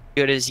as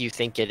good as you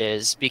think it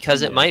is,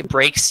 because it might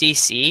break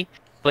CC,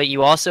 but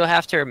you also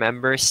have to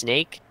remember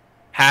Snake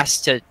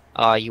has to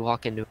you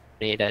walk into a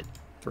grenade at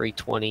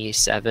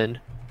 327.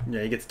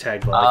 Yeah, he gets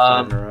tagged by like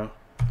 5 in a row.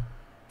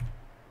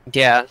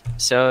 Yeah,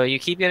 so you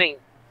keep getting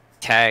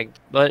tagged,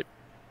 but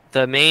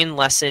the main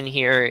lesson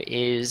here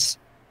is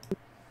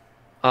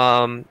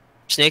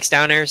Snake's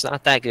down air is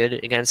not that good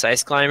against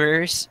Ice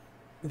Climbers,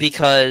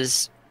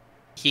 because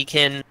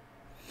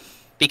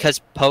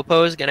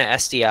Popo is gonna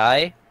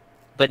SDI,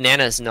 but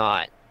Nana's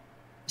not.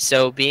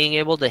 So being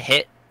able to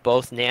hit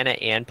both Nana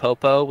and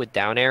Popo with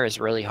down air is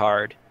really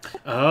hard.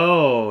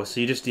 Oh, so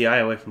you just DI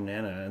away from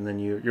Nana, and then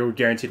you're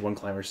guaranteed one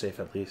climber safe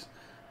at least.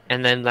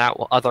 And then that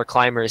other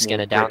climber is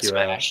gonna down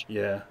smash.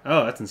 Yeah.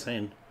 Oh, that's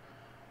insane.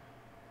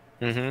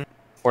 Mm-hmm.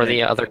 Or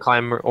the other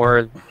climber,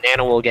 or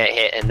Nana will get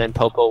hit, and then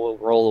Popo will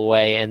roll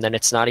away, and then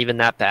it's not even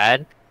that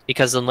bad,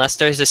 because unless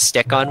there's a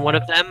stick on one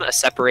of them, a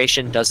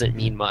separation doesn't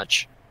mean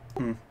much.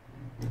 Hmm.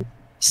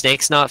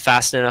 Snake's not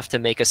fast enough to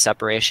make a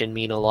separation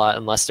mean a lot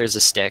unless there's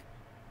a stick.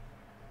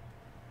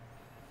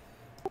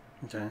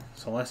 Okay,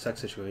 so last tech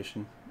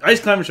situation.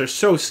 Ice climbers are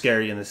so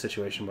scary in this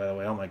situation, by the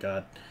way. Oh my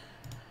god.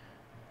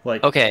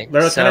 Like, Okay,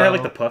 they're kind of have like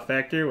so the puff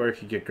factor, where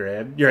if you get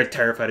grabbed, you're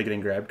terrified of getting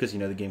grabbed because you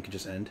know the game could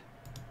just end.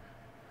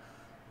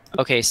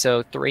 okay,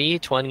 so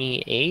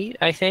 328,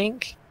 I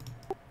think.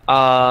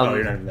 Oh,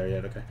 you're not even there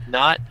yet. Okay.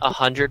 Not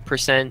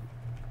 100%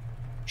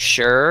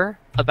 sure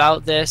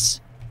about this,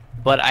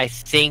 but I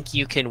think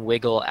you can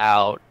wiggle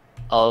out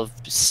of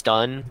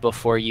stun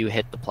before you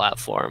hit the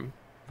platform.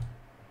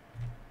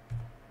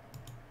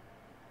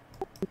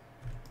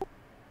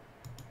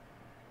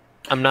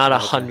 I'm not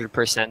Okay.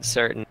 100%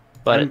 certain,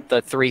 but I'm-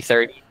 the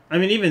 330. I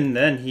mean, even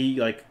then, he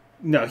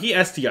he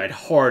SDI'd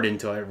hard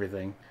into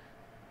everything.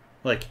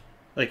 Like.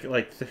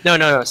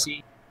 No.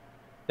 See,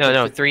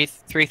 no.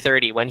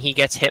 330 when he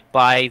gets hit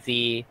by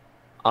the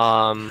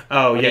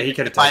Oh when yeah, he he gets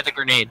could hit by attack. the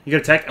grenade. He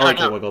could attack, or he No, could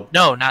no. wiggle.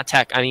 No, not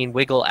tech. I mean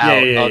wiggle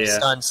out of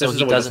stun so This is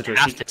he a wiggle doesn't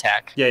situation. have to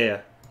tech.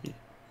 Yeah.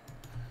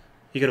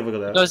 He could have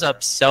wiggled out. Goes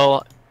up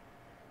so.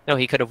 No,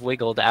 he could have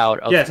wiggled out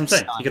of. Yeah, that's what I'm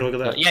saying. stun. He could have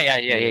wiggled out.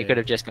 Yeah. He could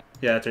have just.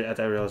 Yeah,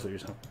 I realized what you're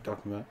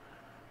talking about.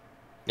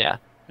 Yeah.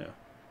 Yeah.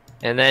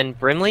 And then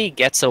Brimley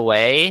gets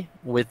away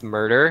with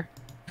murder.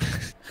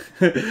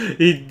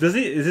 Does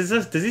he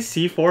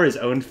C4 his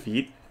own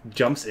feet,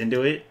 jumps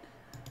into it,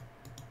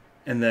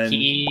 and then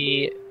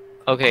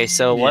Okay,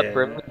 so what Yeah,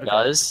 Brimley okay.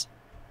 does,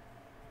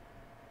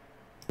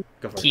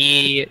 go for it.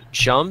 he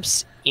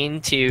jumps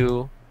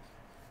into.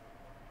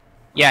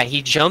 Yeah,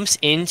 he jumps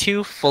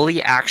into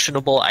fully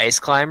actionable ice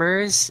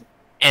climbers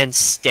and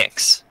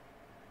sticks.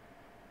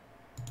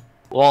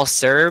 While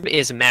Serb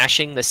is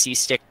mashing the C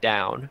stick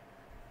down.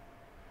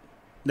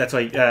 That's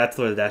why. That's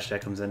where the dash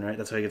attack comes in, right?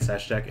 That's why he gets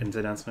dash attack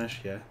into down smash.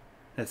 Yeah,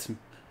 that's.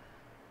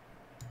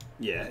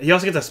 Yeah, he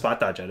also gets a spot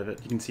dodge out of it.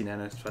 You can see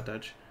Nana spot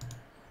dodge.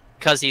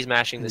 Because he's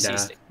mashing the C Yeah,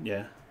 stick.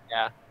 yeah.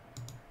 Yeah.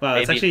 Wow,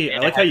 it's Maybe actually. I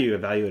Nana like how you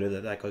evaluated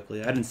it that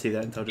quickly. I didn't see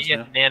that until just If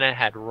now. Nana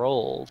had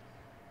rolled.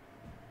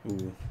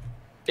 Ooh.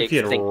 Big If he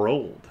had thing.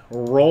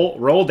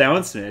 roll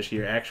down smash,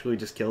 he actually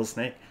just kills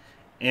Snake,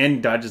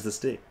 and dodges the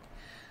stick.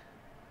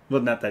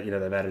 Well, not that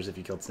that matters if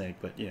you killed Snake,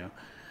 but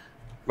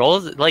Roll,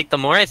 like, the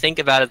more I think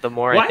about it, the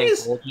more Why I think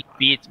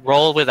is-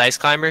 roll with ice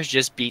climbers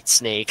just beat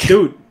Snake.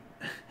 Dude,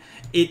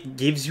 it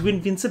gives you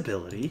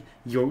invincibility.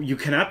 You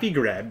cannot be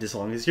grabbed as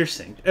long as you're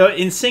synced.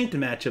 In synced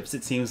matchups,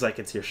 it seems like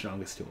it's your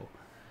strongest tool,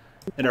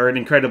 or an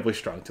incredibly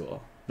strong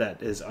tool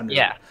that is under.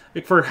 Yeah.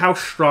 Like, for how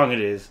strong it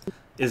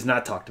is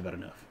not talked about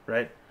enough,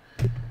 right?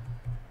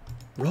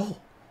 Roll.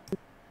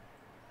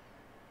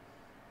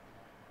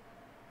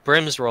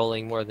 Brim's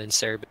rolling more than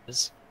Serb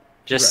is.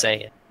 Just Right.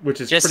 saying. Which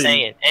is Just pretty...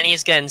 saying. And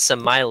he's getting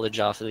some mileage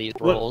off of these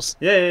rolls.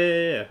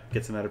 Yeah.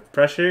 Gets him out of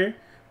pressure.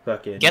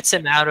 Fucking Gets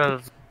him out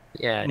of...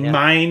 Yeah.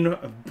 mine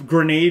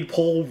grenade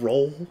pole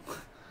roll.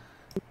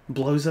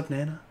 Blows up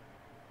Nana.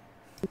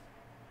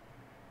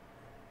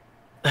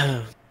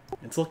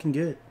 It's looking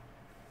good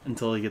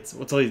until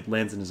he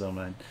lands in his own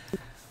mine.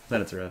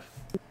 Then it's rough.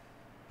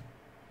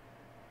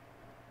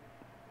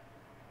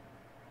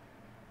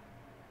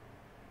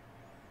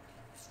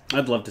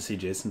 I'd love to see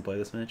Jason play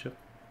this matchup.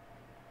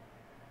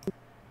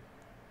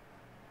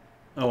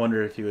 I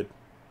wonder if he would.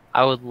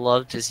 I would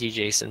love to see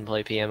Jason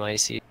play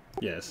PMIC.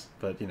 Yes,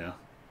 but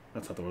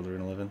that's not the world we're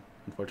gonna live in,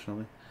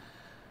 unfortunately.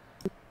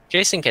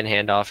 Jason can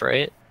hand off,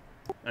 right?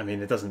 I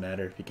mean, it doesn't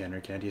matter if he can or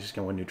can't. He's just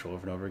gonna win neutral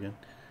over and over again.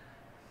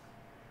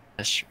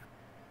 That's true.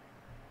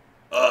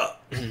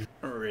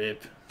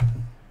 Rip.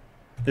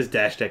 His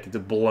dash deck is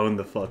blown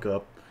the fuck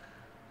up.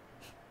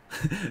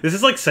 This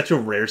is like such a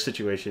rare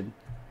situation.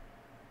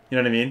 You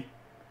know what I mean?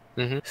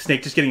 Mm-hmm.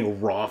 Snake just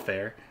getting raw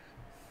fair.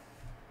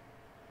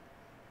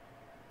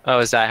 Oh,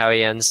 is that how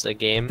he ends the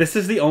game? This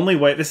is the only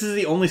way. This is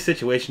the only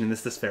situation in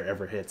this fair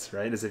ever hits,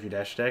 right? Is if you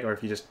dash attack or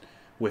if you just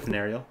whiff an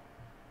aerial.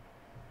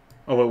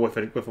 Oh, whiff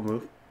a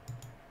move.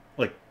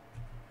 Like,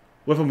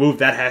 whiff a move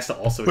that has to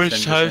also extend.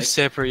 Which your time snake.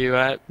 step are you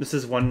at? This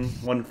is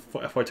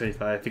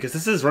 425 because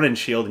this is run and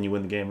shield and you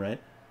win the game, right?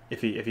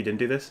 If he didn't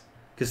do this,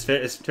 because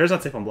fair's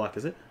not safe on block,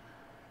 is it?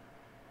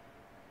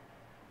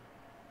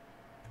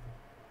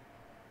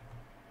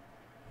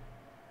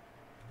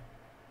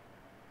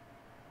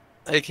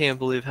 I can't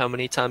believe how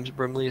many times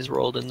Brimley has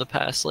rolled in the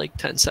past,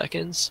 10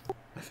 seconds.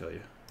 I feel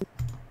you.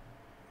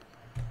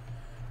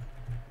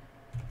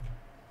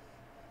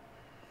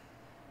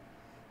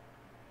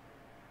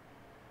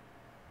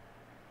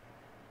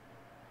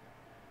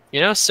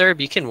 Serb,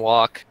 you can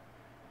walk.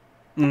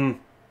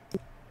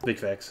 Big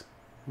facts.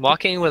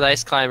 Walking with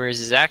ice climbers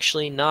is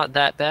actually not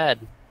that bad.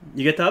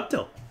 You get the up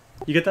tilt.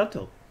 You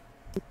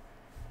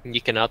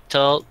can up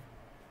tilt.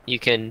 You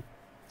can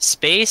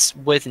space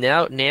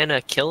without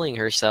Nana killing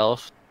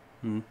herself.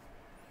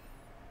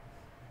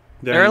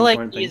 There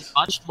are these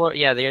much more.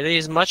 Yeah, there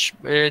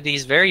are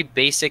these very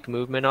basic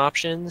movement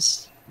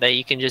options that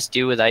you can just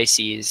do with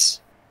Icies,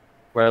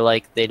 where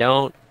they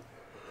don't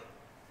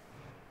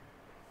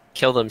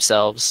kill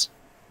themselves.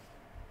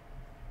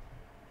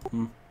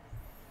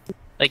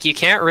 You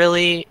can't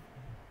really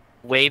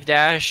wave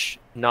dash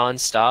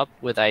non-stop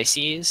with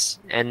Icies,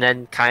 and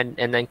then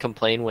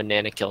complain when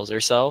Nana kills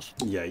herself.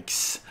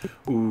 Yikes.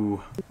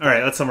 Ooh. All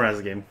right, let's summarize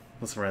the game.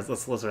 Let's wrap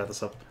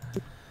this up.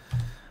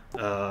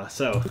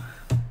 So,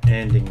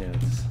 ending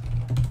notes.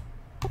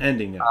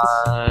 Ending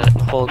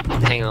notes.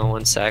 Hang on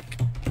one sec.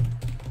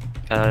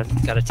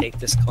 Gotta take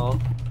this call.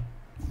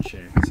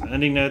 Sure. So,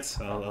 ending notes.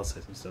 I'll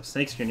say some stuff.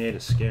 Snake's grenade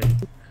is scary.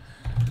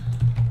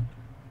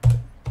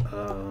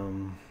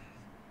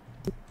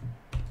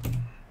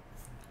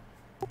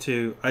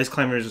 Two, Ice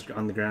Climbers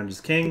on the ground is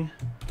king.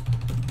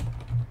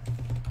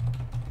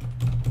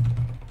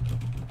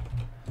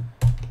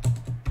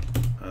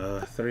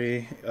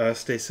 Three,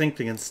 stay synced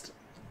against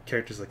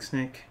characters like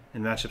Snake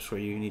in matchups where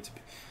you need to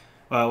be.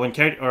 When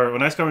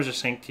Ice Climbers are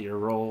synced, your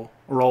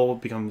roll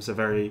becomes a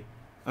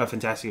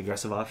fantastic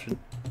aggressive option.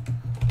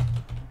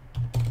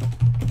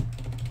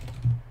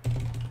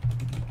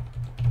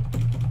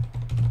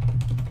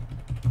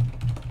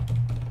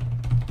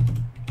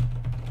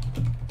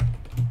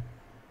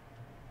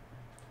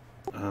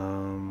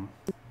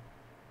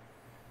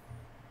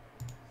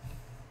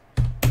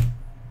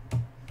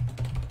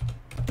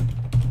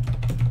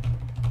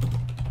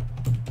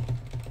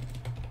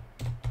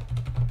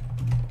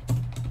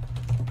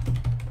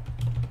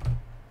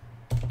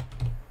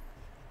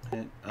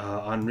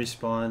 On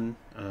respawn,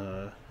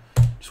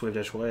 just wave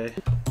dash away.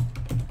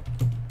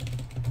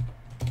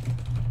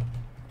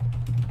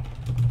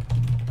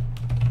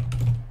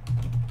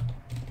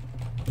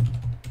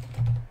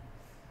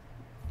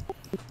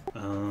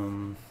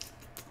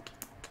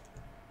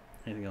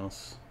 Anything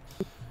else?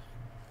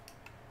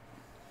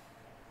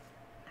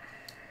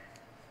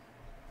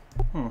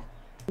 On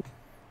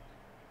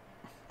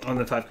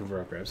the 5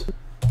 convert grabs.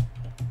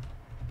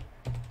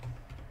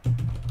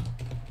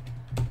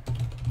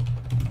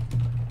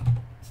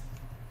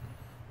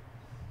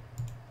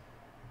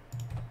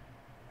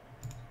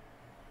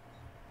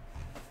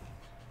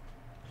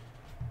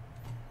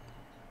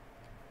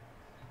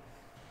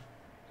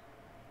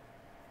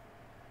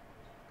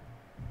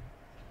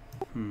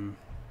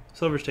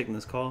 Silver's taking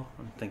this call.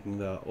 I'm thinking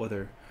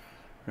whether or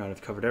not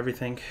I've covered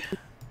everything.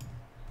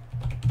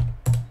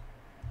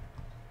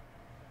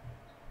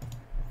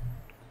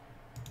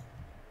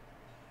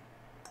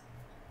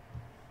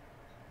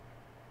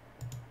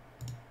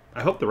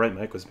 I hope the right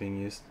mic was being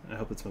used. I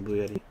hope it's my Blue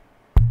Yeti.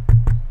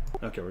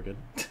 Okay, we're good.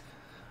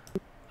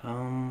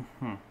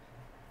 But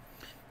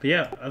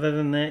yeah, other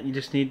than that, you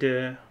just need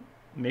to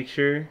make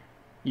sure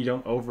you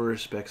don't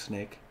over-respect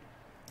Snake.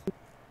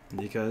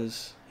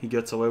 Because he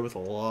gets away with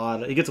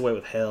he gets away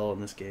with hell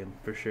in this game,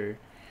 for sure.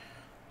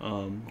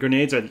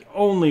 Grenades are the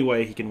only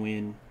way he can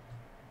win.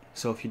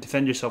 So if you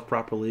defend yourself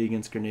properly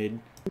against grenade,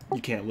 you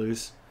can't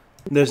lose.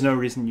 There's no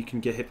reason you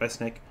can get hit by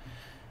Snake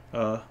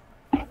for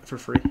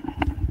free.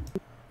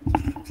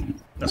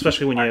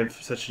 Especially when you have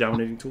such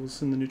dominating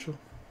tools in the neutral.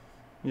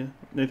 Yeah.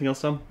 Anything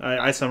else, Tom?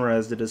 I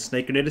summarized it as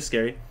Snake grenade is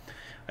scary.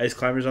 Ice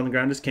Climbers on the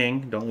ground is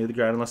king. Don't leave the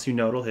ground unless you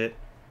know it'll hit.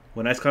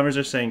 When Ice Climbers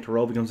are synced,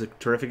 roll becomes a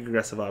terrific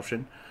aggressive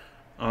option.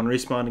 On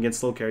respawn against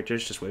slow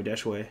characters, just wave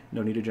dash away.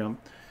 No need to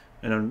jump.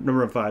 And on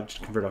number 5,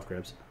 just convert off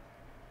grabs.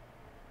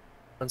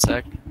 One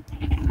sec.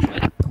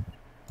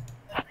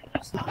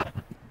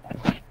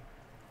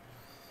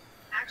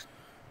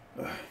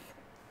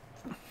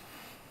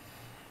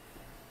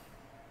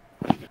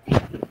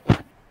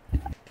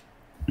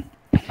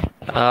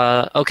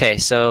 Okay,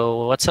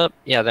 so what's up?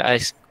 Yeah, the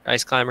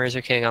ice climbers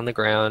are king on the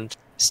ground.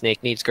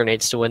 Snake needs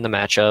grenades to win the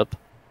matchup.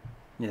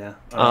 Yeah.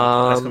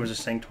 Ice Climbers are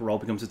synced, roll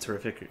becomes a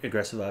terrific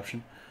aggressive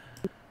option.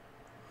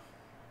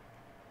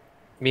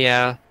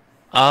 Yeah.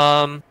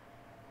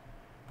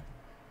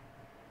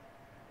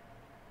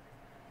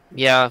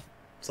 Yeah.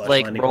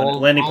 Like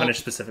landing punish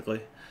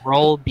specifically.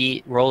 Roll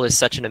is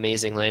such an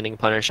amazing landing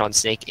punish on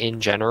Snake in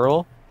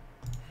general.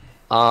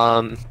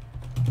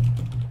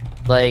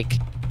 Like,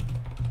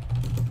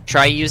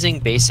 try using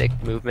basic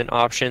movement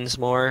options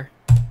more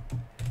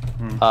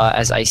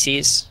as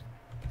Icies.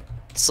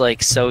 It's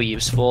like so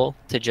useful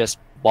to just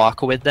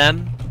walk with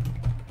them,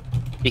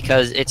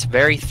 because it's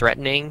very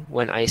threatening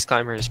when ice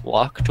climbers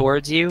walk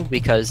towards you,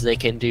 because they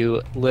can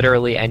do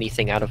literally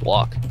anything out of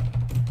walk.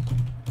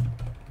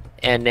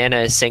 And Nana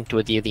is synced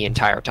with you the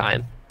entire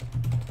time.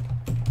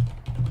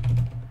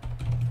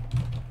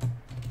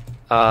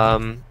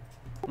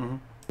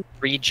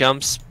 Free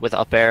jumps with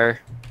up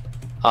air.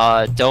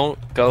 Don't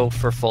go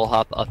for full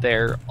hop up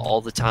air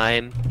all the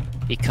time,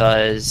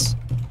 because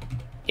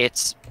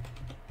it's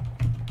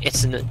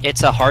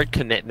a hard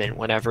commitment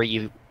whenever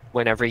you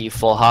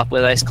full hop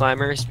with ice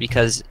climbers,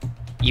 because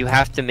you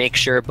have to make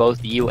sure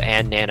both you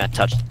and Nana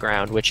touch the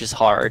ground, which is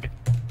hard.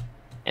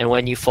 And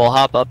when you full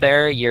hop up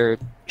air, you're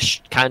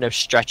kind of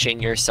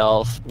stretching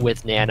yourself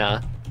with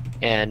Nana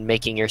and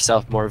making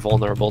yourself more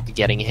vulnerable to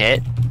getting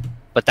hit.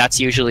 But that's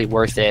usually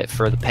worth it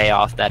for the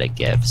payoff that it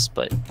gives.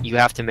 But you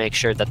have to make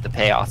sure that the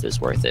payoff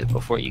is worth it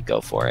before you go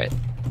for it.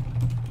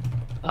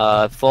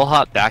 Full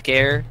hop back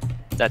air.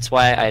 That's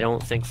why I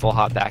don't think full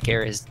hop back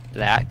air is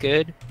that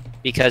good.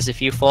 Because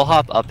if you full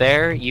hop up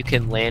air, you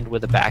can land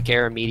with a back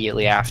air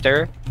immediately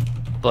after.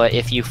 But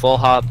if you full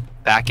hop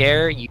back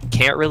air, you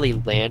can't really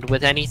land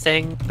with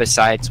anything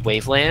besides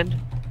waveland.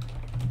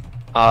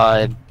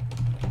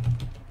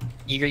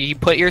 You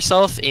put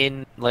yourself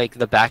in like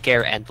the back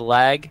air and the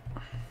lag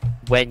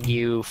when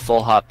you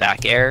full hop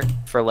back air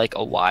for like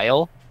a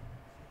while.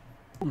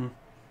 Mm.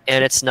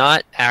 And it's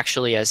not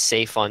actually as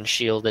safe on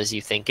shield as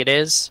you think it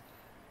is.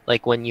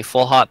 Like when you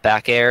full hop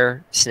back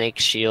air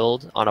Snake's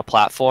shield on a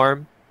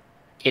platform,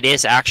 it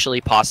is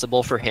actually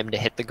possible for him to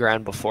hit the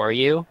ground before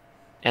you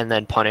and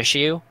then punish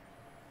you.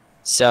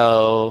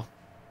 So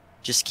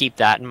just keep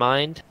that in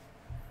mind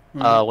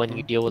when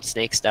you deal with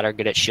snakes that are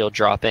good at shield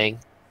dropping,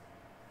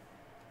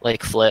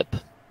 like Flip.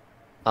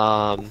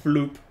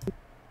 Floop.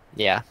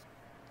 Yeah,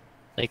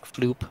 like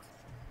Floop.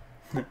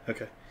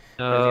 Okay.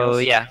 Oh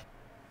yeah.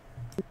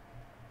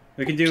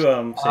 We can do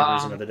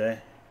Sabers another day,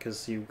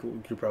 because you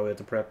probably have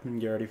to prep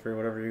and get ready for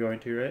whatever you're going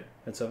to, right?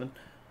 At 7?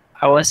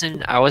 I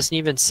wasn't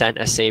even sent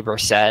a Saber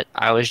set.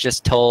 I was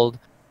just told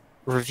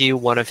review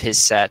one of his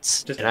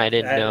sets, and I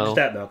didn't know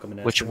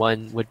which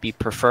one would be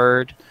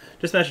preferred.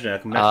 Just message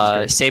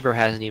Malcolm. Saber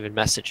hasn't even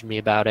messaged me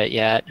about it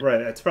yet. Right,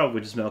 it's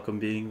probably just Malcolm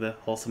being the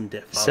wholesome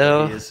father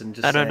So, he is, and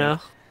just I don't saying, know.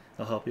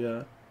 I'll help you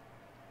out.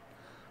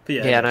 But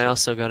yeah, Yeah, and I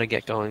also gotta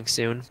get going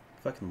soon.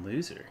 Fucking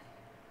loser.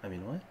 I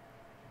mean, what?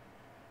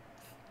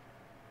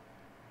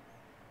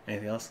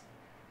 Anything else?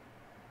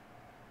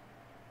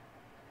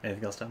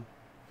 Anything else, Tom?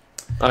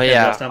 Oh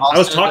yeah. I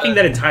was talking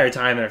that entire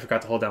time and I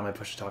forgot to hold down my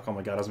push to talk. Oh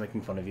my god, I was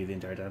making fun of you the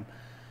entire time.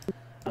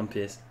 I'm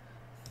pissed.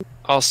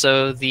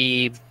 Also,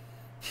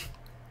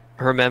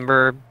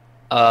 remember,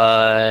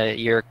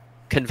 your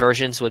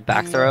conversions with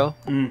back throw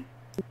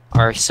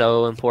are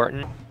so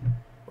important.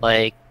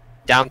 Like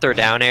down throw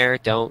down air,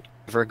 don't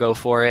ever go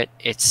for it.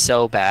 It's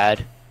so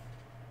bad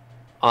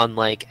on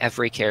like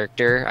every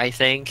character, I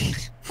think.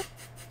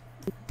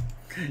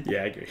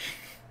 Yeah, I agree.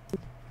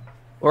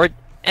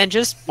 And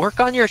just work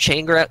on your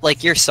chain grab,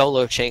 like your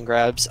solo chain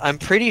grabs. I'm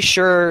pretty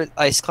sure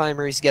Ice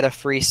Climbers get a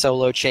free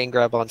solo chain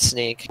grab on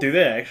Snake. Do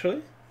they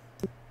actually?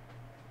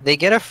 They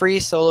get a free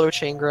solo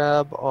chain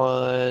grab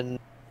on...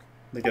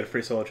 They get a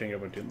free solo chain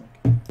grab on Doom,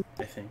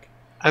 I think.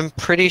 I'm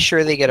pretty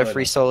sure they get a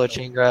free solo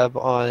chain grab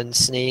on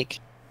Snake.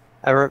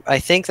 I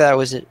think that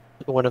was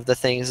one of the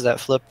things that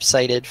Flip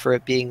cited for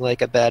it being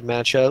like a bad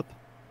matchup.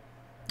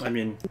 I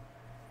mean,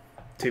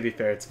 to be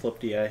fair, it's Flip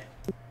DI.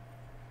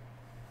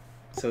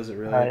 So is it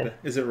really?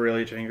 Is it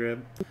really a chain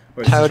grab?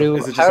 Or is it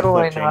just a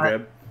flip chain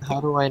grab?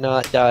 How do I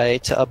not die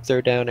to up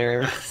throw down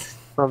air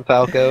from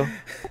Falco?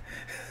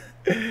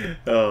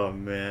 Oh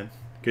man,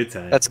 good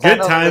times. That's good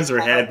times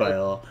were had by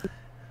all.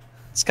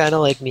 It's kind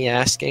of like me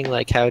asking,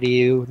 like, how do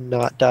you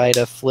not die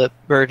to Flip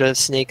or to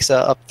Snake's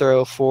up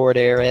throw forward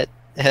air at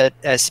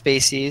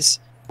Spacies?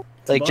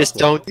 Like, just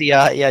don't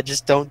DI. Yeah,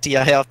 just don't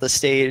DI off the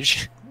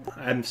stage.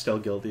 I'm still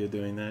guilty of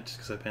doing that just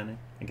because I panic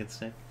against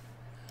Snake.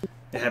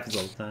 It happens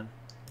all the time.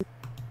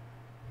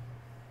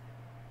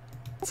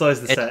 It's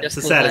always it's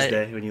the saddest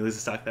day when you lose a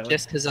stock that way.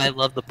 Just because I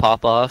love the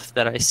pop off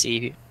that I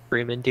see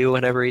Freeman do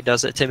whenever he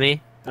does it to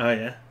me. Oh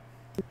yeah.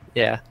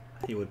 Yeah.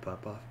 He would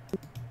pop off.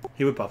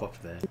 He would pop off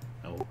for that.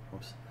 Oh,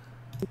 whoops.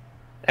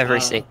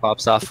 Every snake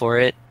pops off for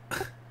it.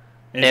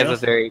 They have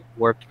else? A very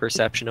warped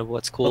perception of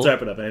what's cool. Let's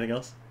wrap it up. Anything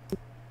else?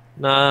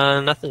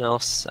 Nothing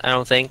else. I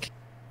don't think.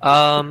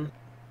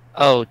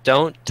 Oh,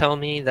 don't tell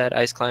me that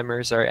Ice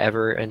Climbers are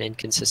ever an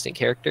inconsistent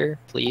character,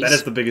 please. That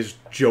is the biggest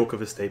joke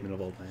of a statement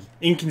of all time.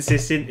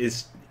 Inconsistent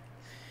is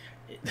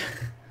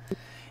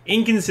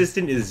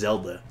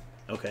Zelda.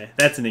 Okay,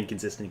 that's an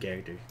inconsistent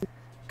character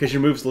because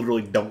your moves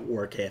literally don't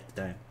work half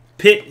the time.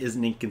 Pit is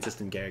an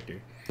inconsistent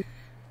character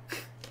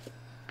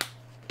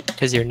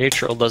because your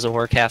neutral doesn't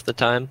work half the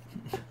time.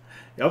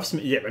 Your up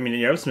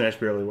smash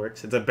barely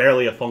works. It's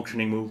barely a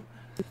functioning move.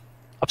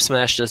 Up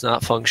smash does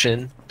not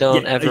function.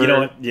 Don't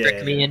ever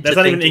trick me into that's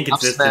not even thinking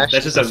inconsistent.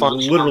 That's just a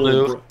functional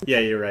move. Yeah,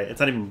 you're right.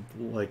 It's not even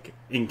like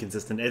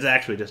inconsistent. It's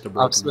actually just a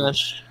broken up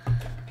smash. Move.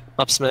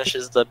 Up smash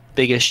is the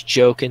biggest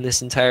joke in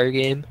this entire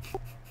game.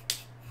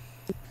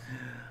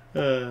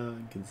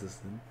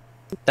 Inconsistent.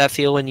 That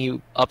feel when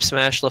you up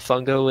smash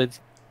Lafungo's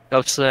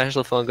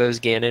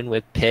Ganon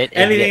with Pit.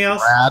 And Anything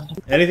else?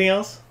 Grabbed. Anything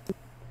else?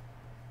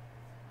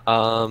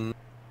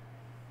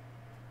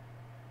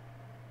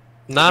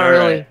 Not All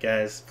really. right,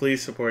 guys.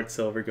 Please support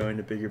Silver going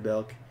to Bigger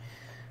Balc.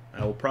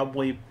 I will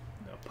probably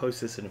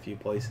post this in a few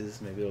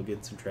places. Maybe it'll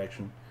get some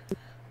traction.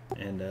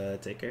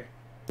 And take care.